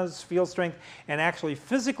 antennas, field strength, and actually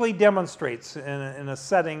physically demonstrates in a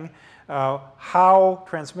setting how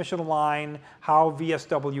transmission line, how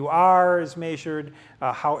VSWR is measured,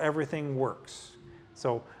 how everything works.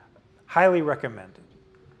 So highly recommended.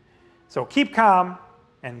 So keep calm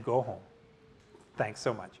and go home. Thanks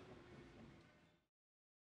so much.